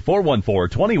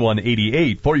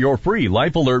 1-800-414-2188 for your free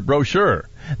Life Alert brochure.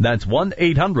 That's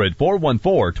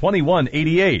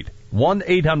 1-800-414-2188.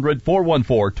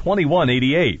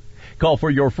 1-800-414-2188. Call for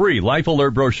your free Life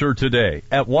Alert brochure today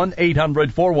at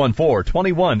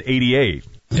 1-800-414-2188.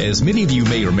 As many of you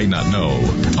may or may not know,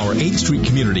 our 8th Street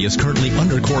community is currently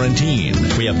under quarantine.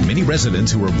 We have many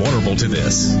residents who are vulnerable to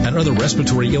this and other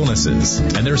respiratory illnesses,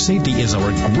 and their safety is our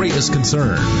greatest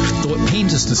concern. Though it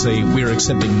pains us to say we are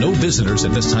accepting no visitors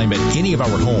at this time at any of our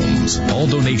homes, all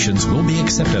donations will be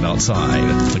accepted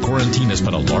outside. The quarantine has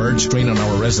put a large strain on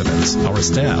our residents, our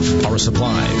staff, our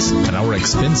supplies, and our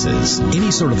expenses.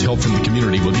 Any sort of help from the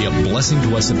community would be a blessing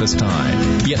to us at this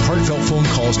time. Be it heartfelt phone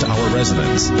calls to our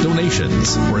residents,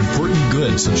 donations, or important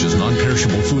goods such as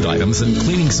non-perishable food items and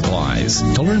cleaning supplies.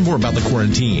 To learn more about the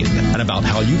quarantine and about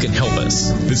how you can help us,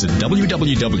 visit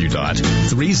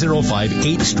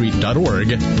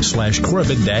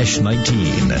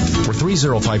www.3058street.org/COVID-19. For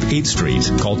 305 8th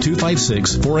Street, call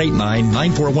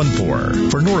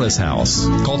 256-489-9414. For Nora's House,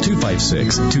 call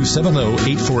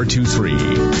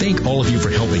 256-270-8423. Thank all of you for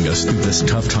helping us through this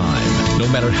tough time. No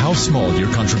matter how small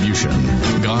your contribution,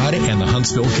 God and the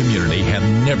Huntsville community have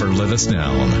never let us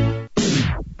down. This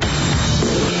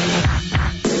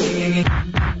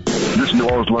New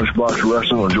Orleans Lunchbox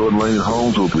Restaurant on Jordan Lane and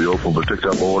Holmes will be open for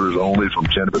pick-up orders only from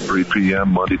 10 to 3 p.m.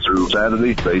 Monday through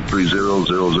Saturday,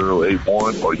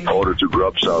 830-0081, or you can order through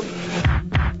Grubhub.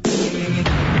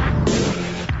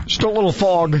 Still a little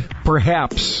fog,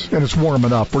 perhaps, and it's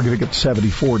warming up. We're going to get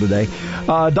 74 today.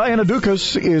 Diana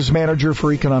Dukas is manager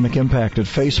for economic impact at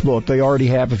Facebook. They already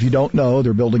have, if you don't know,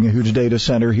 they're building a huge data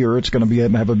center here. It's going to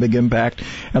have a big impact,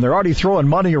 and they're already throwing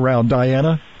money around.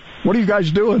 Diana, what are you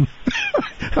guys doing?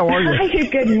 How are you? Hi,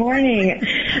 good morning.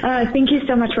 Thank you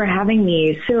so much for having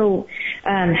me. So,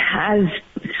 as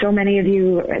so many of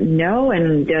you know,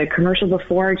 and the commercial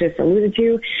before just alluded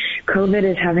to, COVID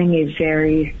is having a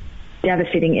very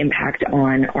devastating impact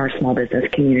on our small business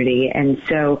community. And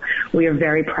so we are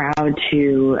very proud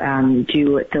to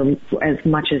do as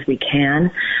much as we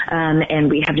can. And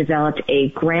we have developed a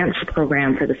grants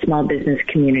program for the small business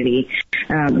community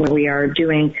where we are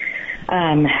doing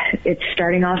it's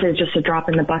starting off as just a drop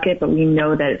in the bucket, but we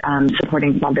know that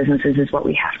supporting small businesses is what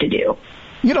we have to do.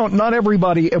 You know, not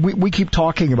everybody, we keep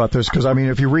talking about this because, I mean,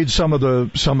 if you read some of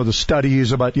the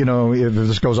studies about, you know, if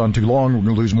this goes on too long, we're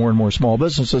going to lose more and more small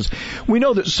businesses. We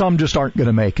know that some just aren't going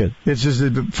to make it. It's just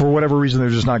that for whatever reason,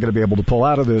 they're just not going to be able to pull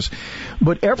out of this.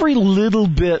 But every little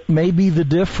bit may be the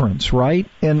difference, right?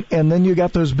 And then you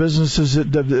got those businesses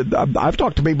that I've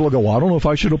talked to people who go, well, I don't know if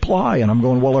I should apply. And I'm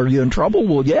going, well, are you in trouble?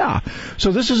 Well, yeah.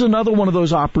 So this is another one of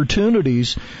those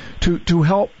opportunities to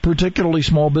help particularly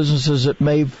small businesses that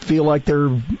may feel like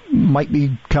might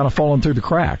be kind of falling through the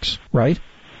cracks, right?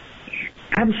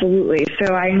 Absolutely.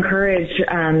 So I encourage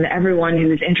everyone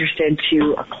who's interested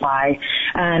to apply.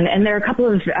 And there are a couple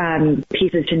of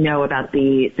pieces to know about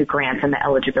the grants and the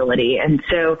eligibility. And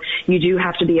so you do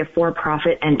have to be a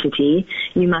for-profit entity.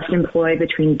 You must employ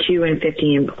between 2 and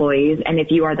 50 employees. And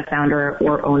if you are the founder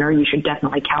or owner, you should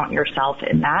definitely count yourself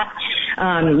in that.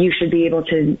 You should be able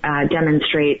to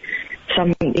demonstrate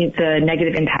the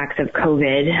negative impacts of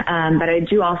COVID. But I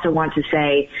do also want to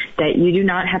say that you do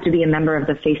not have to be a member of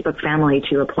the Facebook family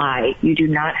to apply. You do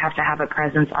not have to have a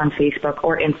presence on Facebook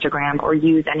or Instagram or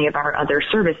use any of our other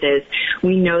services.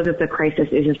 We know that the crisis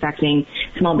is affecting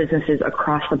small businesses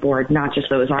across the board, not just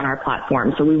those on our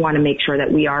platform. So we want to make sure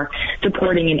that we are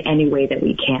supporting in any way that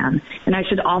we can. And I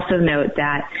should also note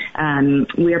that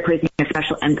we are placing a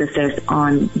special emphasis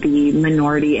on the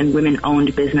minority and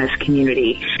women-owned business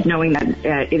community, knowing that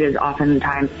it is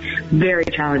oftentimes very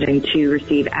challenging to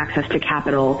receive access to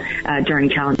capital during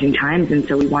challenging times, and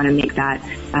so we want to make that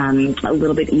a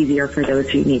little bit easier for those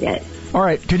who need it. All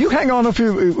right. Could you hang on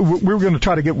we were going to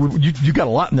try to get, you got a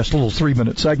lot in this little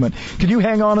 3-minute segment. Could you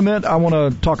hang on a minute? I want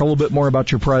to talk a little bit more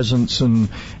about your presence and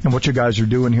what you guys are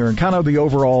doing here and kind of the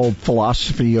overall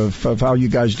philosophy of how you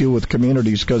guys deal with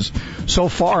communities, because so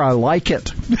far I like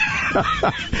it.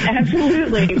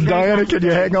 Absolutely. Diana, can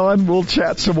you hang on? We'll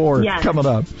chat some more coming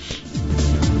up.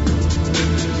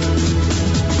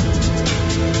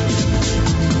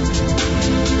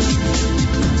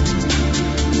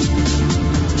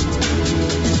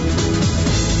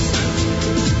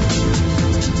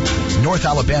 North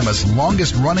Alabama's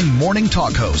longest-running morning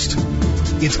talk host.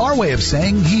 It's our way of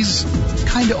saying he's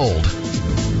kind of old.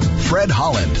 Fred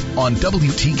Holland on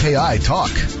WTKI Talk.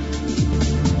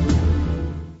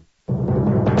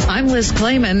 I'm Liz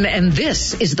Clayman, and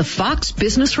this is the Fox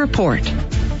Business Report.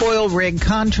 Oil rig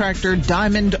contractor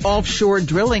Diamond Offshore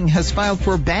Drilling has filed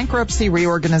for bankruptcy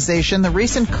reorganization. The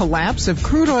recent collapse of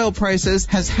crude oil prices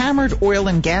has hammered oil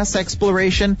and gas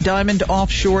exploration. Diamond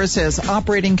Offshore says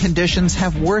operating conditions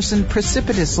have worsened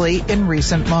precipitously in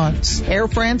recent months. Air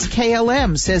France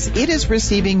KLM says it is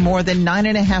receiving more than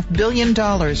 $9.5 billion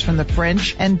from the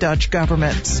French and Dutch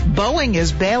governments. Boeing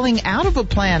is bailing out of a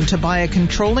plan to buy a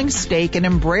controlling stake in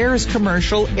Embraer's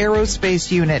commercial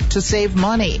aerospace unit to save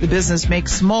money. The business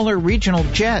makes smaller regional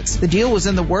jets. The deal was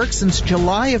in the works since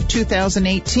July of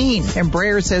 2018.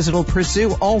 Embraer says it'll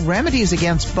pursue all remedies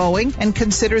against Boeing and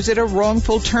considers it a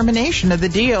wrongful termination of the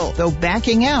deal, though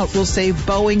backing out will save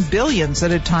Boeing billions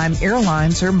at a time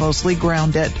airlines are mostly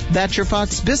grounded. That's your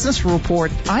Fox Business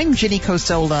Report. I'm Ginny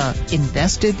Cosola,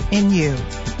 invested in you.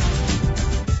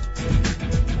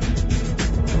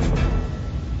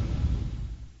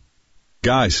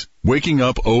 Guys, waking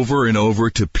up over and over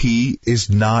to pee is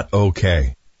not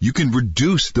okay. You can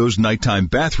reduce those nighttime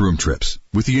bathroom trips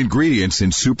with the ingredients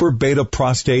in Super Beta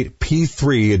Prostate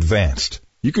P3 Advanced.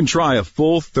 You can try a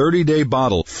full 30-day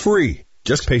bottle free.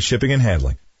 Just pay shipping and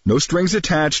handling. No strings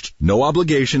attached, no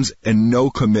obligations, and no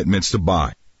commitments to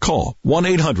buy. Call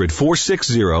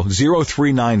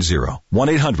 1-800-460-0390.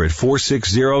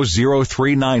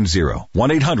 1-800-460-0390.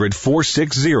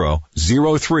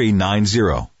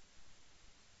 1-800-460-0390.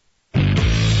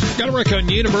 Got a wreck on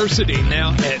University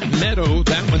now at Meadow.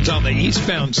 That one's on the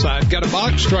eastbound side. Got a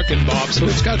box truck involved, so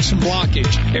it's got some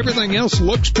blockage. Everything else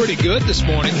looks pretty good this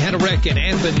morning. Had a wreck in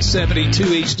Anvin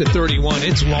 72 east of 31.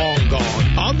 It's long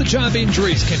gone. On-the-job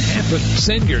injuries can happen.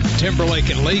 Send your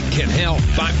Timberlake and Lee can help.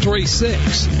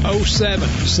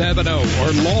 536-0770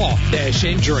 or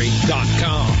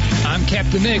law-injury.com. I'm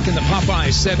Captain Nick in the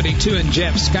Popeye 72 and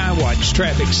Jeff Skywatch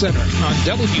Traffic Center on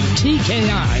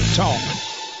WTKI Talk.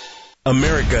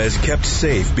 America is kept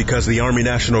safe because the Army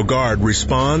National Guard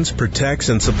responds, protects,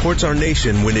 and supports our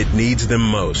nation when it needs them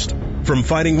most. From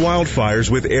fighting wildfires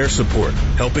with air support,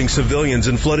 helping civilians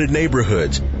in flooded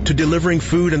neighborhoods, to delivering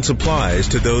food and supplies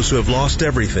to those who have lost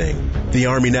everything, the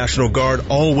Army National Guard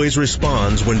always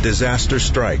responds when disaster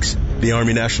strikes. The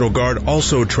Army National Guard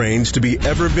also trains to be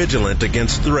ever vigilant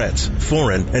against threats,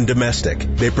 foreign and domestic.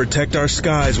 They protect our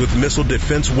skies with missile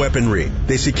defense weaponry.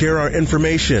 They secure our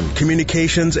information,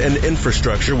 communications, and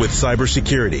infrastructure with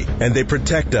cybersecurity. And they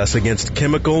protect us against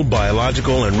chemical,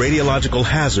 biological, and radiological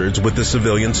hazards with the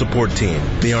civilian support team.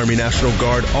 The Army National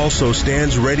Guard also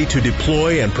stands ready to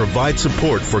deploy and provide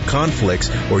support for conflicts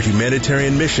or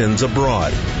humanitarian missions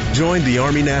abroad. Join the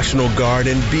Army National Guard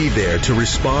and be there to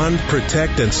respond,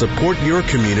 protect, and support your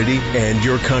community and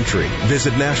your country.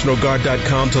 Visit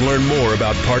NationalGuard.com to learn more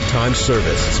about part-time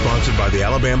service. Sponsored by the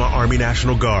Alabama Army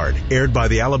National Guard. Aired by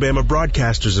the Alabama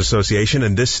Broadcasters Association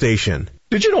and this station.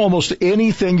 Did you know almost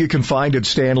anything you can find at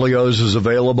Stanley's is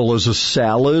available as a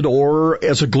salad or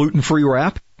as a gluten-free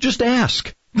wrap? Just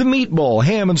ask. The meatball,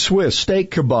 ham and Swiss,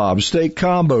 steak kebab, steak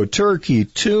combo, turkey,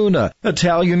 tuna,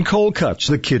 Italian cold cuts,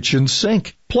 the kitchen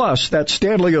sink. Plus, that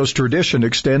Stanley's tradition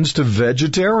extends to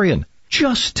vegetarian.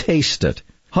 Just taste it.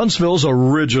 Huntsville's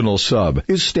original sub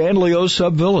is Stanley's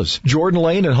Sub Villas, Jordan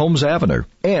Lane and Holmes Avenue,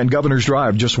 and Governor's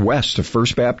Drive just west of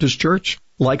First Baptist Church.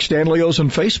 Like Stanley's on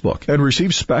Facebook and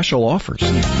receive special offers.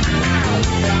 This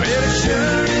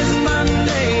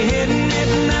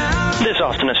is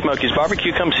Austin at Smokey's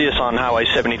Barbecue. Come see us on Highway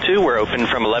 72. We're open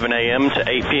from 11 a.m. to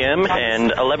 8 p.m.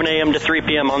 and 11 a.m. to 3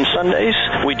 p.m. on Sundays.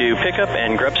 We do pickup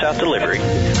and grub south delivery.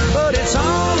 But it's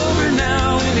all over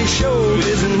now and it sure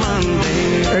isn't Monday.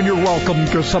 And you're welcome,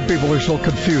 because some people are still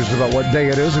confused about what day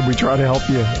it is, and we try to help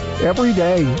you every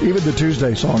day, even the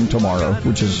Tuesday song tomorrow,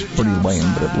 which is pretty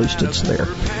lame, but at least it's there.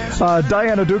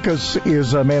 Diana Dukas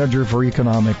is a manager for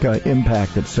economic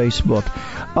impact at Facebook.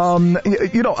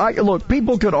 Look,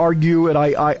 people could argue, and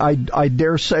I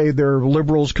dare say they're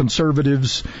liberals,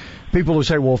 conservatives, people who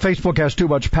say, well, Facebook has too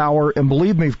much power. And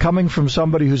believe me, coming from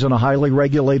somebody who's in a highly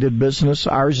regulated business,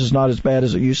 ours is not as bad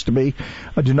as it used to be.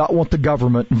 I do not want the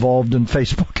government involved in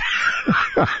Facebook.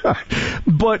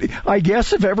 But I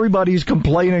guess if everybody's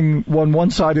complaining on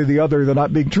one side or the other, they're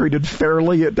not being treated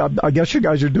fairly, I guess you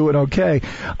guys are doing okay.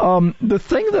 The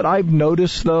thing that I've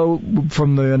noticed, though,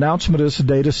 from the announcement of this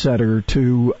data center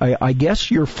to, I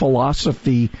guess, your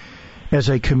philosophy as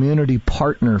a community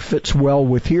partner fits well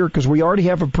with here, because we already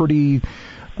have a pretty,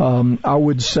 I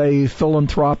would say,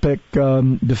 philanthropic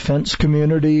defense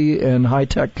community and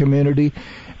high-tech community.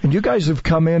 And you guys have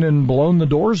come in and blown the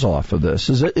doors off of this.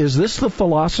 Is this the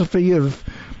philosophy of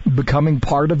becoming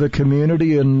part of the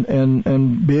community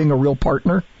and being a real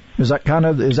partner? Is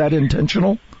that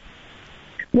intentional?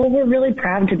 Well, we're really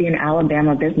proud to be an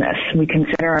Alabama business. We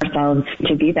consider ourselves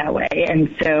to be that way.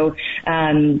 And so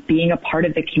being a part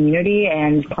of the community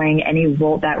and playing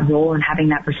that role and having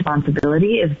that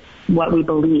responsibility is what we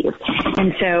believe.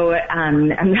 And so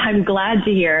I'm glad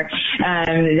to hear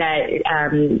that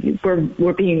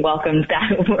we're being welcomed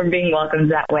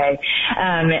that way,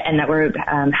 and that we're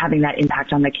having that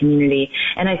impact on the community.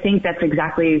 And I think that's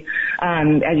exactly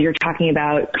as you're talking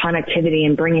about connectivity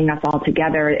and bringing us all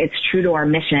together. It's true to our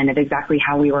mission of exactly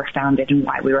how we were founded and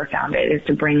why we were founded, is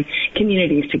to bring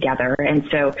communities together. And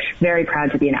so very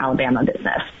proud to be an Alabama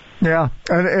business. Yeah,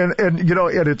 and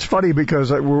it's funny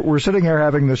because we're sitting here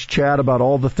having this chat about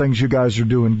all the things you guys are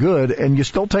doing good, and you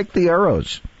still take the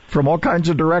arrows from all kinds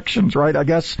of directions, right? I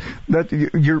guess that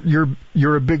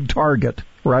you're a big target,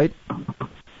 right?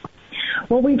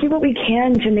 Well, we do what we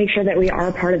can to make sure that we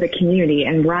are part of the community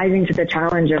and rising to the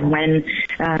challenge of when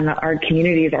our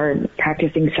communities are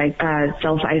practicing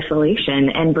self-isolation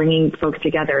and bringing folks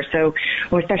together. So,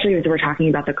 especially as we're talking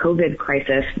about the COVID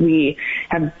crisis, we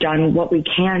have done what we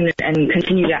can and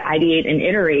continue to ideate and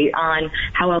iterate on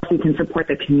how else we can support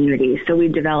the community. So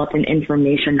we've developed an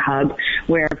information hub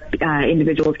where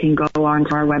individuals can go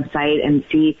onto our website and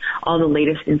see all the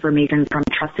latest information from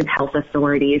trusted health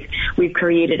authorities. We've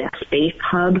created a space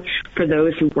hub for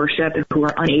those who worship and who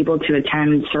are unable to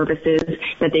attend services,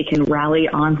 that they can rally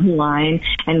online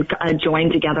and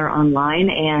join together online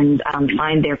and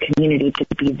find their community to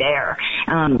be there.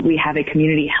 We have a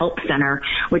community help center,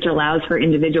 which allows for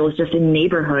individuals just in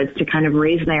neighborhoods to kind of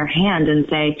raise their hand and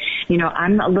say,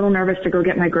 I'm a little nervous to go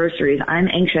get my groceries. I'm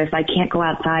anxious. I can't go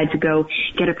outside to go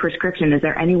get a prescription. Is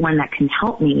there anyone that can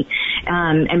help me?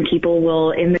 And people will,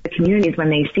 in the communities,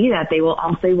 when they see that, they will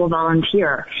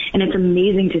volunteer. And it's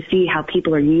amazing to see how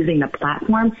people are using the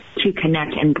platform to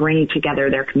connect and bring together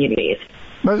their communities.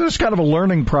 But it's kind of a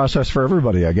learning process for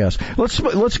everybody, I guess.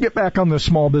 Let's get back on the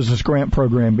small business grant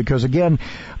program, because again,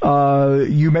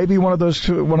 you may be one of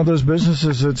those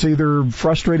businesses that's either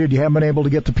frustrated you haven't been able to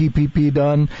get the PPP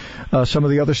done, some of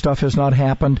the other stuff has not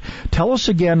happened. Tell us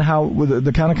again how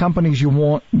the kind of companies you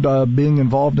want being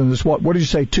involved in this. What did you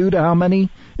say? 2 to how many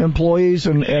employees,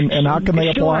 and how can they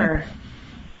apply?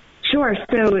 Sure.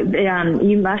 So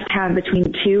you must have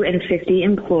between 2 and 50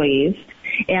 employees.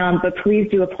 But please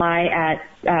do apply at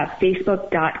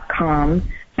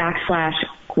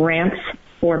facebook.com/grants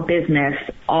for business,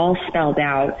 all spelled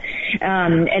out.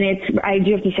 And I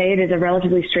do have to say, it is a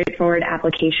relatively straightforward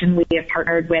application. We have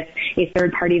partnered with a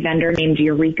third-party vendor named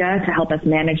Eureka to help us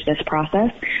manage this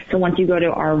process. So once you go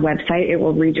to our website, it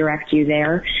will redirect you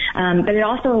there. But it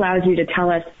also allows you to tell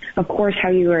us, of course, how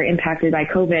you were impacted by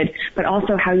COVID, but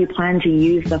also how you plan to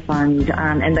use the funds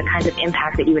and the kind of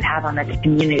impact that you would have on the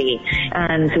community.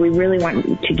 So we really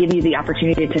want to give you the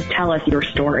opportunity to tell us your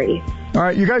story. All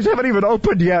right, you guys haven't even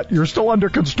opened yet. You're still under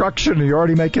construction, and you're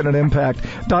already making an impact.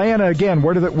 Diana, again,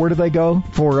 where do they go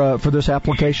for this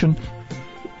application?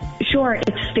 Sure,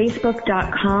 it's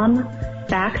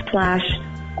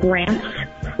facebook.com/grants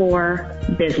for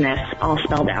business, all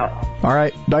spelled out. All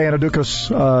right, Diana Dukas,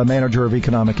 Manager of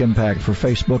Economic Impact for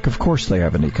Facebook. Of course they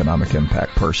have an economic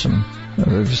impact person.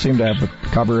 They seem to have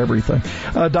cover everything.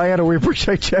 Diana, we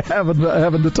appreciate you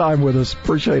having the time with us.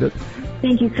 Appreciate it.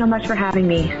 Thank you so much for having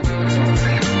me.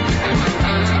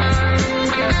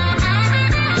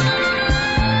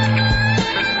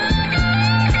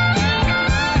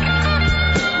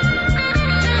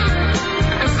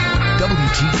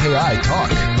 WTKI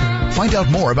Talk. Find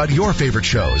out more about your favorite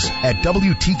shows at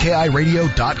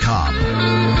WTKIRadio.com.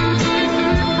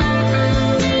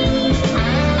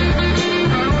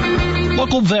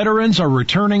 Local veterans are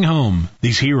returning home.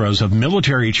 These heroes of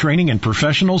military training and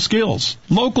professional skills.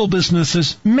 Local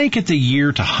businesses, make it the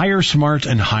year to hire smart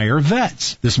and hire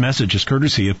vets. This message is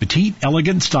courtesy of Petite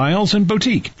Elegant Styles and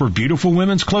Boutique. For beautiful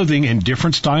women's clothing in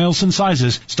different styles and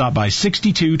sizes, stop by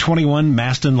 6221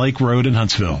 Maston Lake Road in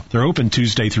Huntsville. They're open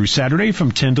Tuesday through Saturday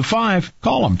from 10 to 5.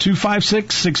 Call them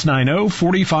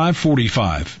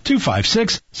 256-690-4545.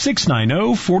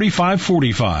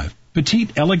 256-690-4545.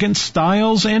 Petite Elegant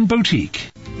Styles and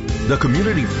Boutique. The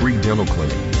Community Free Dental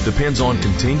Clinic depends on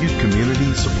continued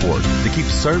community support to keep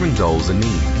serving those in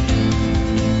need.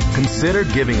 Consider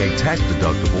giving a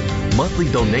tax-deductible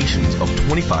monthly donations of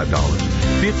 $25,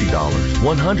 $50,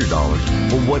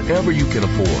 $100, or whatever you can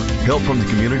afford. Help from the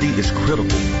community is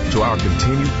critical to our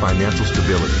continued financial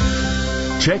stability.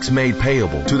 Checks made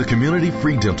payable to the Community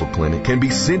Free Dental Clinic can be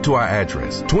sent to our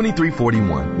address,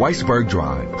 2341 Weisberg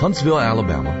Drive, Huntsville,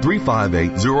 Alabama,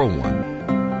 35801.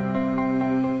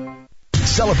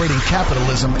 Celebrating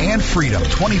capitalism and freedom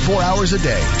 24 hours a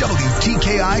day.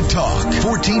 WTKI Talk,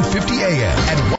 1450 AM and